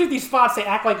nothing. Usually these spots, they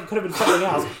act like it could have been something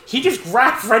else. He just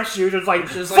grabbed Red Shoes and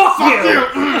was just fuck you!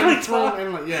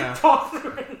 Yeah. Toss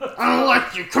him I don't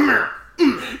like you. Come here.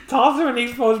 Toss him in the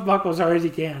exposed buckle as hard as he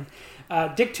can.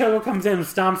 Dick Togo comes in and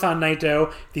stomps on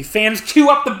Naito. The fans cue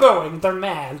up the booing. They're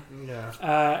mad.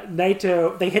 Yeah.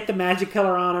 Naito, they hit the Magic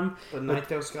Killer on him. But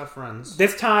Naito's got friends.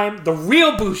 This time, the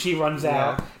real Bushi runs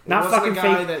out. Not fucking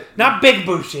fake. Not big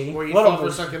Bushi. Where you thought for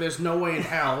a second, there's no way in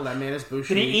hell that man is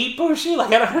Bushi. Did he eat Bushi? I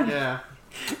don't know.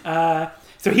 Yeah.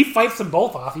 So he fights them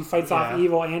both off. He fights off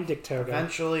Evil and Dick Togo.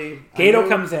 Eventually, Gato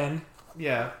comes in.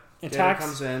 Yeah. Gato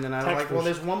comes in, and I'm well,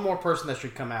 there's one more person that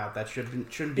should come out that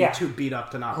shouldn't be too beat up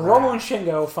to not Hiromu and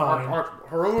Shingo, fine.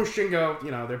 Hiromu and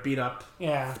Shingo, they're beat up.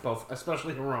 Yeah. Both,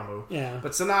 especially Hiromu. Yeah.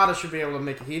 But Sonata should be able to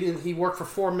make it. He worked for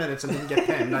 4 minutes and didn't get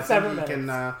pinned. I think he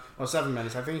can... 7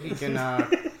 minutes. I think he can...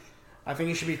 I think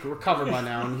he should be recovered by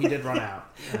now, and he did run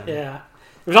out. Yeah.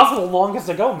 It was also the longest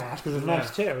to go match, because it was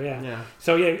nice too, yeah.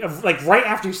 So, right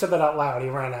after you said that out loud, he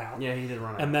ran out. Yeah, he did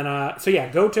run out. And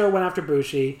then, Goto went after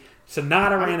Bushi.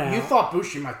 Sonata ran out. You thought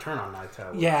Bushi might turn on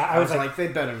Naito. Yeah, I was like, they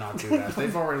better not do that.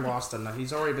 They've already lost him.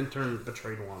 He's already been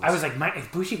betrayed once. I was like, is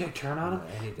Bushi going to turn on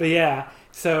him? But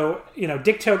so,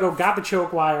 Dick Togo got the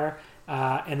choke wire,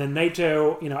 and then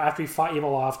Naito, after he fought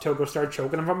Evil off, Togo started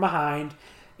choking him from behind,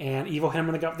 and Evil hit him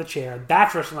in the gut with the chair.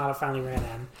 That's where Sonata finally ran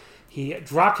in. He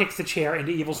drop kicks the chair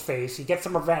into Evil's face. He gets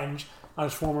some revenge on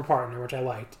his former partner, which I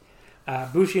liked.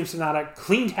 Bushi and Sonata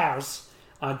cleaned house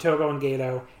on Togo and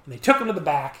Gato, and they took him to the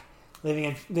back,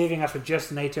 leaving us with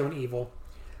just Naito and Evil.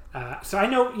 So I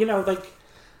know,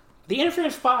 the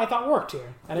interference spot I thought worked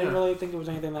here. I didn't really think it was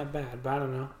anything that bad, but I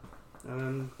don't know.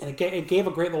 And it gave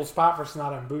a great little spot for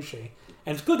Sonata and Bushi.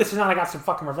 And it's good that Sonata got some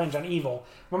fucking revenge on Evil.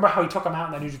 Remember how he took him out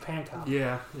in that New Japan Cup?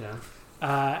 Yeah.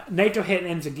 Naito hit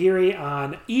an Enziguri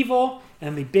on Evil,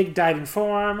 and the big diving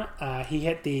forearm. He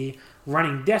hit the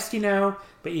running Destino,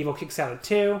 but Evil kicks out at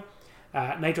 2.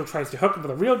 Naito tries to hook him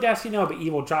with a real Destino, but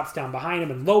Evil drops down behind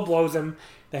him and low blows him.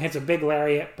 Then hits a big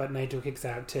lariat, but Naito kicks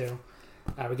out too.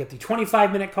 We get the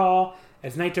 25-minute call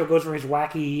as Naito goes for his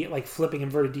wacky, flipping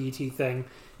inverted DDT thing.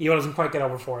 Evil doesn't quite get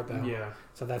over for it though. Yeah.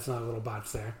 So that's not a little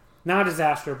botch there. Not a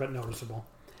disaster, but noticeable.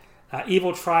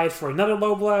 Evil tries for another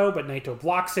low blow, but Naito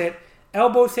blocks it.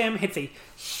 Elbows him, hits a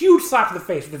huge slap to the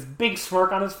face with this big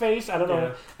smirk on his face. I don't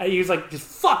know. He was like, just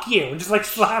fuck you, and just like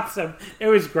slaps him. It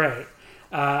was great.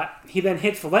 He then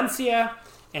hits Valencia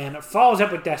and follows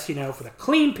up with Destino for the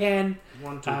clean pin.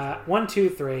 1, 2,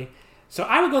 3. So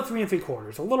I would go 3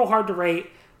 3/4. A little hard to rate.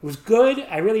 It was good.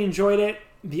 I really enjoyed it.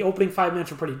 The opening 5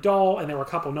 minutes were pretty dull, and there were a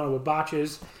couple notable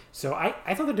botches. So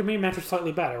I thought the main match was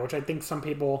slightly better, which I think some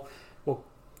people will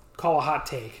call a hot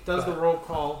take. Does the roll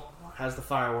call, has the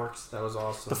fireworks. That was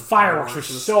awesome. The fireworks were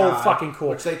so fucking cool.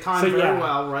 Which they timed very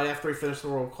well right after he finished the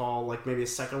roll call. Like maybe a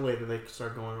second later they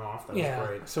start going off. That was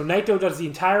great. So Naito does the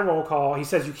entire roll call. He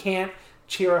says you can't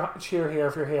cheer here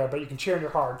if you're here, but you can cheer in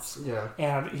your hearts. Yeah.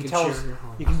 And he tells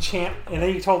you can chant, and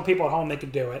then he told people at home they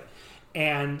could do it.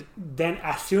 And then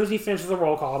as soon as he finishes the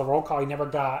roll call he never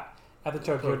got at the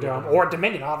Tokyo Dome or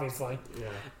Dominion, obviously. Yeah.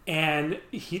 And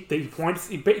he points.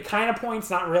 He kind of points,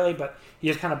 not really, but he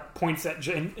just kind of points at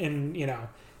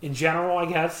in general, I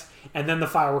guess. And then the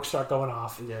fireworks start going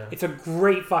off. Yeah. It's a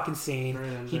great fucking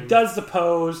scene. He does the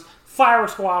pose.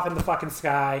 Fireworks go off in the fucking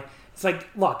sky. It's like,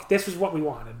 look, this is what we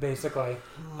wanted, basically.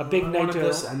 A big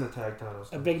Naito and the tag titles.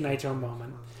 A big Naito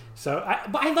moment. So,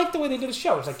 but I like the way they did the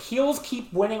show. It's like heels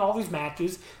keep winning all these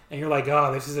matches, and you're like,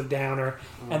 oh, this is a downer.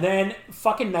 And then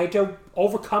fucking Naito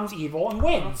overcomes evil and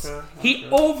wins. Okay. He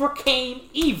overcame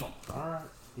evil. All right,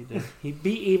 he did. He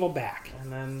beat evil back.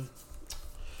 And then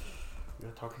we're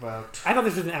gonna talk about. I thought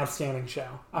this was an outstanding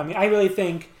show. I mean, I really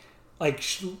think like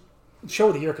show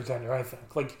of the year contender. I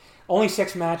think like only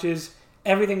 6 matches.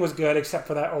 Everything was good except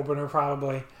for that opener,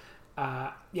 probably.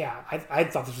 I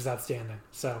thought this was outstanding.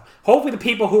 So hopefully the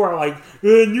people who are like,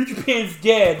 New Japan's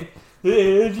dead,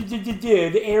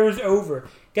 the era is over.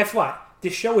 Guess what?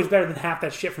 This show is better than half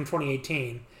that shit from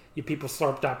 2018. You people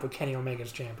slurped up with Kenny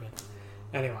Omega's champion.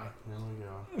 Anyway. There we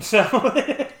go. So,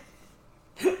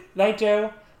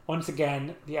 Naito, once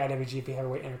again, the IWGP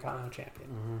Heavyweight Intercontinental Champion.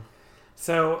 Mm-hmm.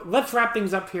 So let's wrap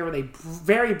things up here with a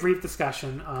very brief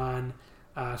discussion on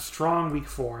Strong Week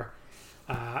 4.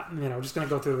 Just going to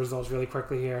go through the results really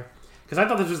quickly here. Because I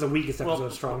thought this was the weakest episode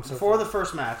of Strong so before far. The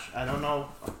first match, I don't know,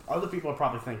 other people are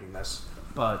probably thinking this,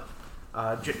 but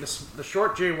the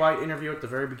short Jay White interview at the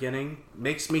very beginning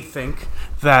makes me think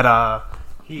that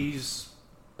he's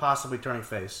possibly turning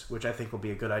face, which I think will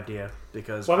be a good idea.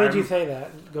 Because what made you say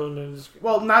that?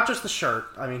 Well, not just the shirt.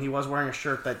 I mean, he was wearing a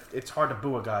shirt that it's hard to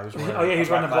boo a guy who's wearing he's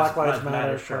wearing the Black Lives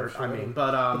Matter shirt. Sure. I mean,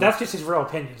 but that's just his real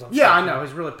opinions. I know,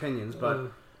 his real opinions,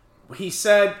 but... He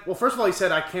said, well, first of all, he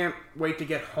said, I can't wait to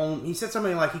get home. He said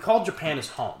something like, he called Japan his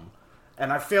home.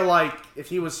 And I feel like if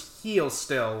he was heel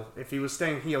still, if he was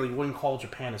staying heel, he wouldn't call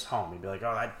Japan his home. He'd be like,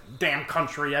 oh, that damn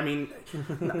country. I mean,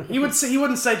 he wouldn't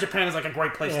say Japan is like a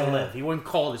great place to live. He wouldn't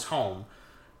call it his home,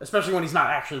 especially when he's not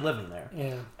actually living there.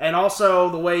 Yeah. And also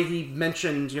the way he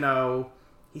mentioned,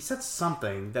 he said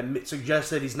something that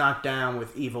suggested he's not down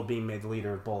with Evil being made the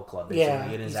leader of Bullet Club.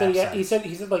 Basically, in his he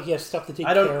said like he has stuff to take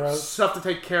care of. Stuff to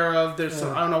take care of. There's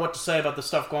some, I don't know what to say about the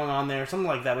stuff going on there, something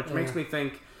like that, which makes me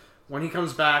think when he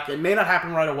comes back, it may not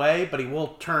happen right away, but he will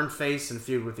turn face and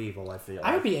feud with Evil. I feel.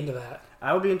 I would be into that.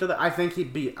 I would be into that. I think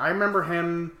he'd be. I remember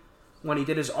him when he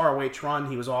did his ROH run.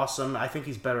 He was awesome. I think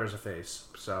he's better as a face.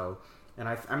 So. And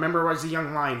I remember as a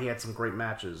young lion, he had some great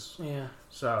matches. Yeah.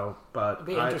 So, but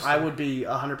I would be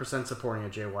 100% supporting a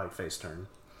Jay White face turn.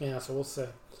 Yeah, so we'll see.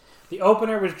 The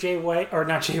opener was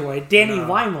Danny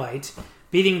Limelight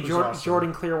beating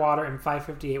Jordan Clearwater in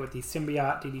 5:58 with the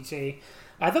Symbiote DDT.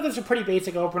 I thought this was a pretty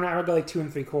basic opener. I would go like 2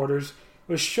 3/4. It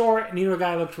was short. Neither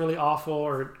guy looked really awful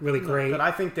or really great. But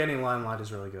I think Danny Limelight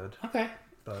is really good. Okay.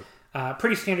 But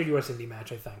pretty standard US Indie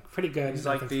match, I think. Pretty good. He's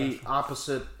like the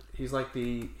opposite. He's like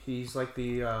the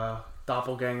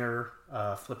doppelganger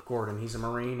Flip Gordon. He's a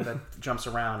Marine that jumps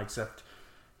around, except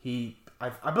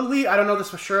I believe, I don't know this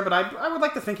for sure, but I would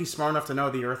like to think he's smart enough to know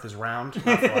the Earth is round,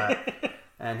 not flat,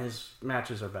 and his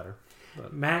matches are better.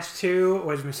 But. Match 2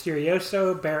 was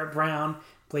Mysterioso, Barrett Brown,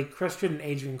 Blake Christian, and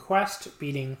Adrian Quest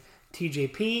beating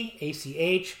TJP,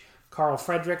 ACH, Carl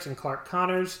Fredericks, and Clark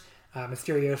Connors.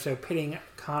 Mysterioso pitting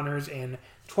Connors in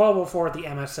 12:04 at the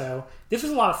MSO. This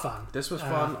was a lot of fun. This was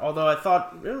fun, although I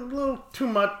thought a little too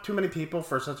many people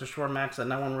for such a short match that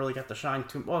no one really got to shine.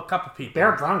 A couple people.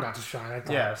 Barrett Brown got to shine, I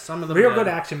thought. Yeah, some of them real good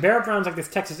action. Barrett Brown's like this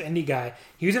Texas indie guy.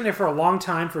 He was in there for a long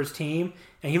time for his team,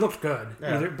 and he looked good.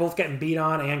 Yeah. They're both getting beat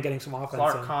on and getting some offense.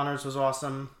 Clark Connors was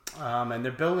awesome. And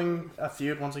they're building a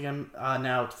feud once again.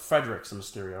 Now Fredericks and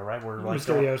Mysterio, right?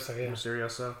 Mysterioso, yeah.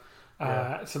 Mysterioso.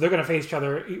 Yeah. So they're going to face each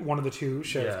other one of the two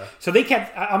shows. Yeah. So they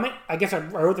kept. I guess I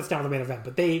wrote this down for the main event,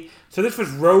 but so this was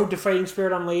Road to Fighting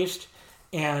Spirit Unleashed,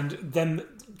 And then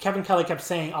Kevin Kelly kept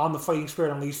saying on the Fighting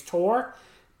Spirit Unleashed tour,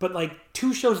 but like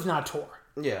 2 shows is not a tour.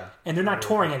 Yeah. And they're not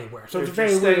touring anywhere. So they're it's a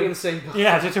very weird. In the same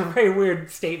yeah, it's just a very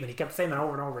weird statement. He kept saying that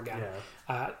over and over again.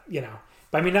 Yeah.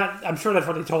 But I mean, I'm sure that's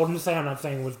what they told him to say. I'm not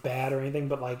saying it was bad or anything,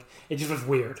 but like, it just was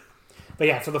weird. But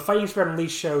yeah, so the Fighting Spirit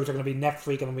Unleashed shows are going to be next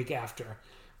week and the week after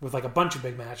with like a bunch of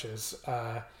big matches.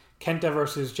 Kenta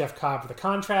versus Jeff Cobb for the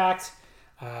contract.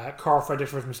 Carl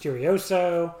Fredericks versus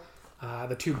Mysterioso.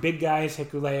 The 2 big guys,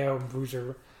 Hikuleo and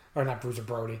Bruiser, or not Bruiser,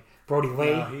 Brody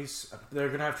Lee. No, they're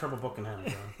going to have trouble booking him.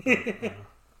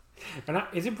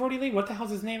 Is it Brody Lee? What the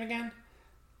hell's his name again?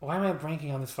 Why am I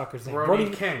blanking on this fucker's name? Brody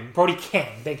King. Brody King.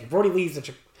 Thank you. Brody Lee's such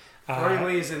a... Brody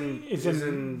Lee is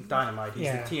in Dynamite.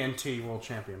 He's the TNT World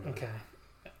Champion. Okay.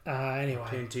 Anyway.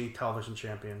 TNT Television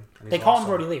Champion. They call him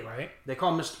Brody Lee, right? They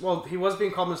call him Mr... Well, he was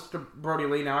being called Mr. Brody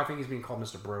Lee. Now I think he's being called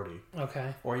Mr. Brody.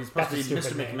 Okay. Or he's supposed to be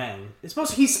Mr. McMahon. He's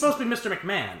supposed to be Mr.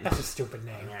 McMahon. That's a stupid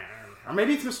name. Or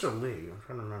maybe it's Mr. Lee. I'm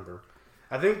trying to remember.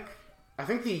 I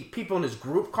think the people in his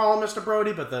group call him Mr.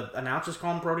 Brody, but the announcers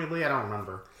call him Brody Lee. I don't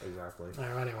remember exactly.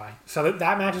 All right, anyway. So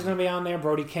that match is going to be on there.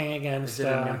 Brody King against... Is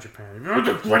it in New Japan?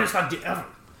 The greatest idea ever.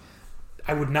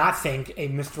 I would not think a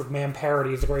Mr. McMahon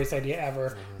parody is the greatest idea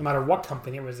ever, no matter what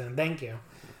company it was in. Thank you.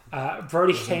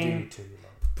 Brody King...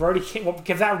 Well,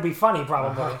 because that would be funny,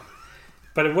 probably.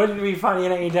 But it wouldn't be funny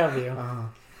in AEW.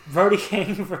 Brody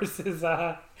King versus...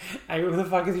 who the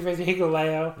fuck is he facing?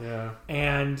 Hikuleo. Yeah.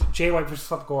 And Jay White versus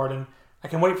Flip Gordon. I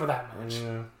can wait for that match.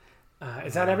 Yeah.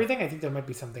 Is that everything? I think there might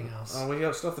be something else. We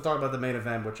still have to talk about the main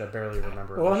event, which I barely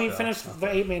remember. Well, let me finish the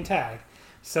 8-man tag.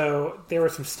 So there were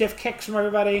some stiff kicks from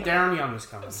everybody. Darren Young was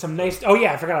coming. Some nice... Oh,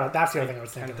 yeah, I forgot about that. That's the other thing I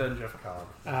was thinking. And then Jeff Cobb.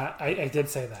 I did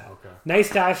say that. Okay.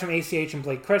 Nice dives from ACH and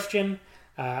Blake Christian.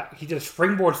 He did a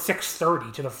springboard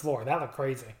 630 to the floor. That looked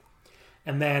crazy.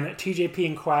 And then TJP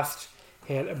and Quest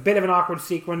had a bit of an awkward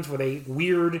sequence with a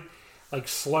weird, like,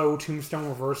 slow tombstone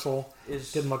reversal.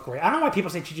 Didn't look great. I don't know why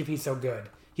people say TJP is so good.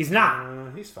 He's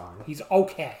not. He's fine. He's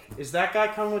okay. Is that guy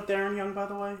coming with Darren Young, by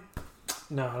the way?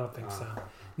 No, I don't think so.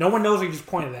 No one knows what you just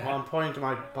pointed at. Well, I'm pointing to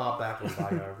my Bob Backlund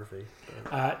biography.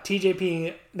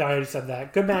 TJP, no, I already said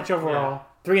that. Good match overall.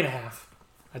 Yeah.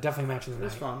 3.5. Definitely match of the night. It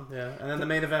was fun, yeah. And then the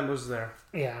main event was there.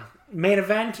 Yeah. Main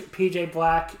event, PJ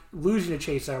Black losing to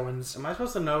Chase Owens. Am I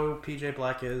supposed to know who PJ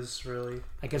Black is, really?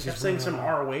 I guess he's saying some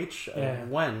ROH. Yeah.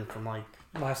 When? From like...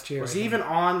 Last year. Was he even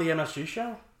on the MSG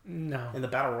show? No. In the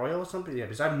Battle Royal or something? Yeah,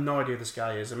 because I have no idea who this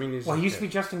guy is. I mean, he's... Well, he used to be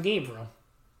Justin Gabriel.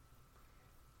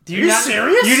 Are you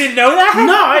serious? You didn't know that?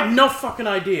 No, I had no fucking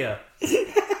idea.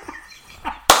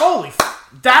 Holy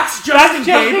that's Justin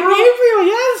Gabriel?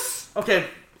 Yes! Okay,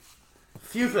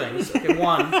 few things. Okay,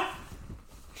 one,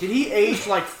 did he age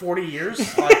like 40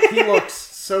 years? Like, he looks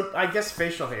so... I guess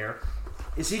facial hair.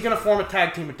 Is he going to form a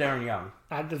tag team with Darren Young?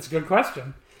 That's a good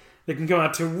question. They can go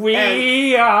out to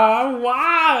We Are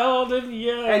Wild and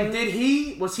Young.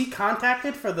 And was he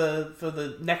contacted for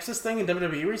the Nexus thing in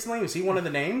WWE recently? Was he one of the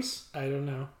names? I don't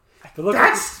know. But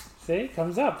look, see, it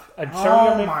comes up.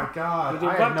 Oh my god!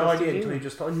 I had no idea until you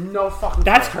just told me. No fucking.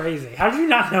 That's crazy. How did you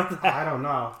not know that? I don't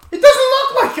know. It doesn't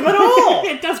look like him at all.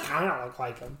 It does kind of look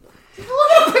like him.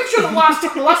 Look at a picture. The last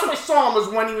time I saw him was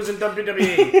when he was in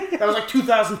WWE. That was like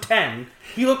 2010.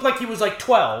 He looked like he was like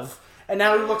 12. And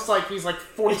now he looks like he's like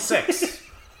 46.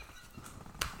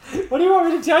 What do you want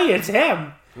me to tell you? It's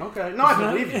him. Okay. No, I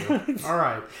believe you. All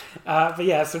right. But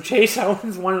yeah, so Chase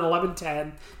Owens won at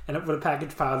 11-10 and with a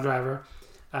package pile driver.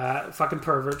 Fucking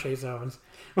pervert, Chase Owens.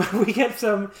 We get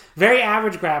some very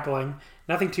average grappling.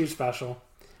 Nothing too special.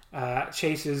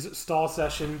 Chase's stall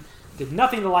session did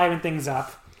nothing to liven things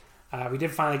up. We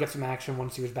did finally get some action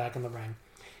once he was back in the ring.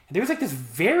 And there was like this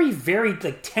very, very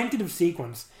like tentative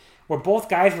sequence where both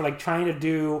guys were like trying to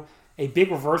do a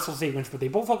big reversal sequence, but they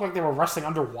both looked like they were wrestling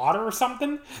underwater or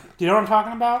something. Do you know what I'm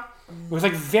talking about? It was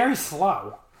like very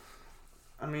slow.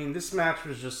 I mean, this match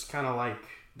was just kind of like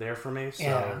there for me. So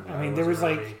yeah, I mean, there was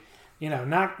really... like, you know,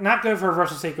 not good for a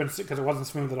reversal sequence because it wasn't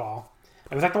smooth at all.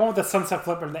 It was like the one with the sunset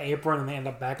flipper in the apron and they end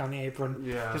up back on the apron.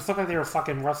 Yeah. Just looked like they were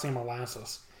fucking wrestling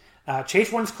molasses. Chase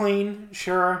wins clean,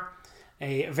 sure.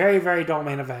 A very, very dull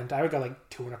main event. I would go like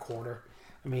 2.25.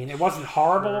 I mean, it wasn't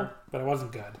horrible, but it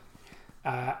wasn't good.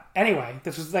 Anyway,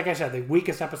 this was, like I said, the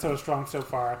weakest episode of Strong so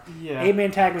far. Yeah. 8-man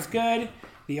tag was good.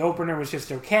 The opener was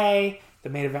just okay. The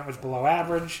main event was below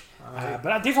average.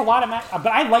 But there's a lot of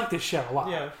but I like this show a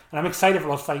lot. Yeah. And I'm excited for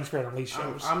those Fighting Spirit Unleashed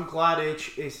shows. I'm glad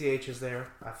ACH is there.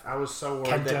 I was so worried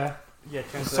Kenta. that... Yeah,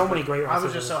 Kenta. So many great wrestlers. I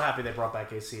was just so happy they brought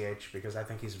back ACH because I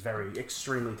think he's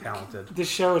extremely talented. This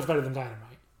show is better than Dynamite.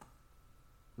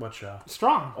 What show?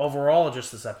 Strong. Overall or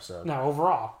just this episode? No,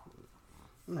 overall.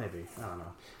 Maybe. I don't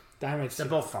know. Dynamite's They're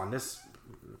both fun.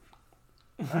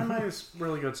 Dynamite is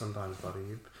really good sometimes, buddy.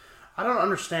 I don't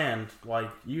understand. Like,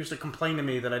 you used to complain to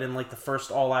me that I didn't like the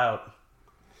first All Out.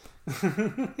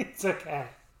 It's okay.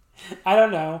 I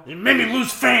don't know. You made me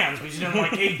lose fans because you didn't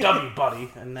like AEW,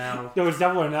 buddy. And now... It was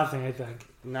Double or Nothing, I think.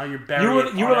 Now you're buried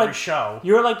on every show.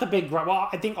 You were like the big... Well,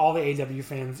 I think all the AEW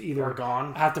fans either are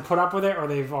gone, have to put up with it or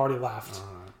they've already left.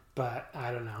 But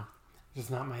I don't know. It's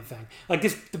just not my thing. Like,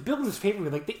 the build of this pay-per-view,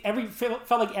 like,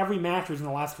 felt like every match was in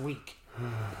the last week.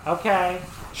 Okay.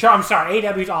 Sure, I'm sorry.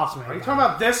 AEW's awesome. Are you talking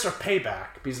about this or Payback?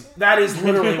 Because that is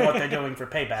literally what they're doing for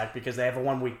Payback, because they have a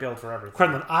 1 week build for everything.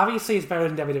 Quinlan, obviously it's better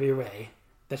than WWE.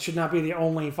 That should not be the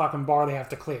only fucking bar they have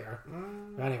to clear.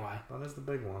 Anyway. That is the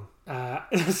big one.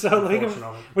 So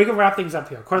we can wrap things up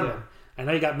here. Quinlan, I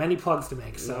know you got many plugs to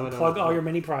make, so plug all your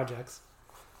mini projects.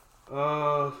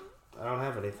 I don't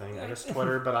have anything. I guess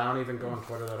Twitter, but I don't even go on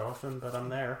Twitter that often, but I'm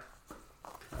there.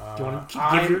 Do you want to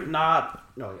I'm _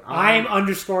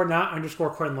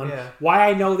 Quinlan. Yeah. Why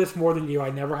I know this more than you, I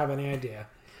never have any idea.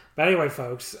 But anyway,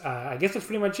 folks, I guess that's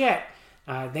pretty much it.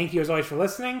 Thank you as always for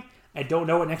listening. I don't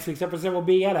know what next week's episode will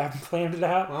be yet. I haven't planned it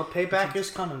out. Well, Payback is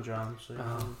coming, John. So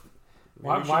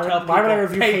why would I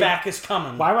review Payback is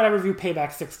coming? Why would I review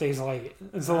Payback 6 days late?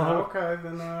 Okay,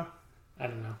 then. I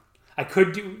don't know. I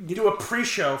could do a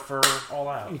pre-show for All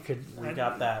Out. You could. We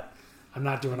got that. I'm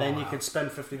not doing All Out. Then you could spend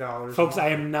 $50. Folks, I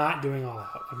am not doing All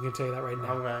Out. I'm going to tell you that right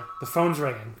now. Okay. The phone's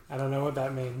ringing. I don't know what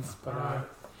that means, but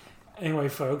anyway,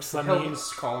 folks,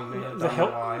 Hilton's calling me. I don't know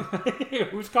why.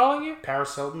 Who's calling you?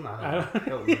 Paris Hilton? I don't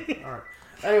know. Hilton. All right.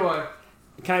 Anyway.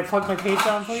 Can I plug my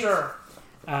Patreon, please? Sure.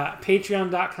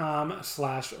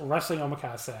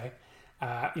 Patreon.com/WrestlingOmakase.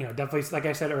 Definitely, like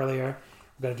I said earlier,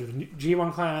 we're going to do the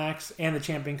G1 Climax and the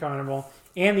Champion Carnival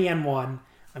and the N1.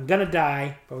 I'm going to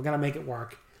die, but we're going to make it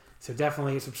work. So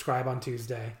definitely subscribe on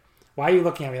Tuesday. Why are you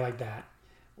looking at me like that?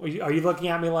 Are you looking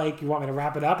at me like you want me to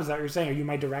wrap it up? Is that what you're saying? Are you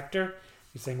my director?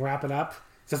 You're saying wrap it up?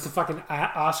 Is this the fucking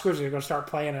Oscars? Are you going to start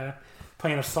playing a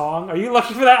song? Are you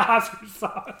looking for that Oscar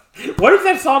song? What is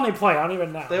that song they play? I don't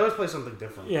even know. They always play something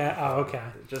different. Yeah. Oh, okay.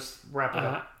 Just wrap it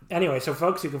up. Anyway, so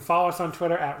folks, you can follow us on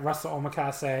Twitter at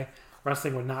WrestleOmakase.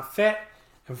 Wrestling Would Not Fit.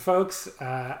 And folks,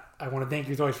 I want to thank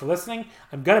you as always for listening.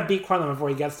 I'm going to beat Quinlan before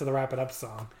he gets to the wrap it up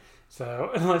song.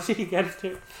 So, unless he gets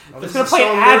to... this is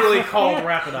literally called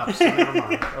Wrap It Up, so never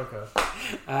mind. Okay.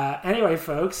 Anyway,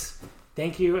 folks,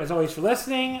 thank you as always for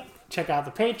listening. Check out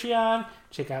the Patreon.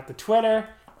 Check out the Twitter.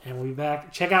 And we'll be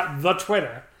back. Check out the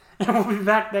Twitter. And we'll be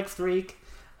back next week.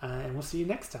 And we'll see you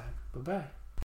next time. Bye-bye.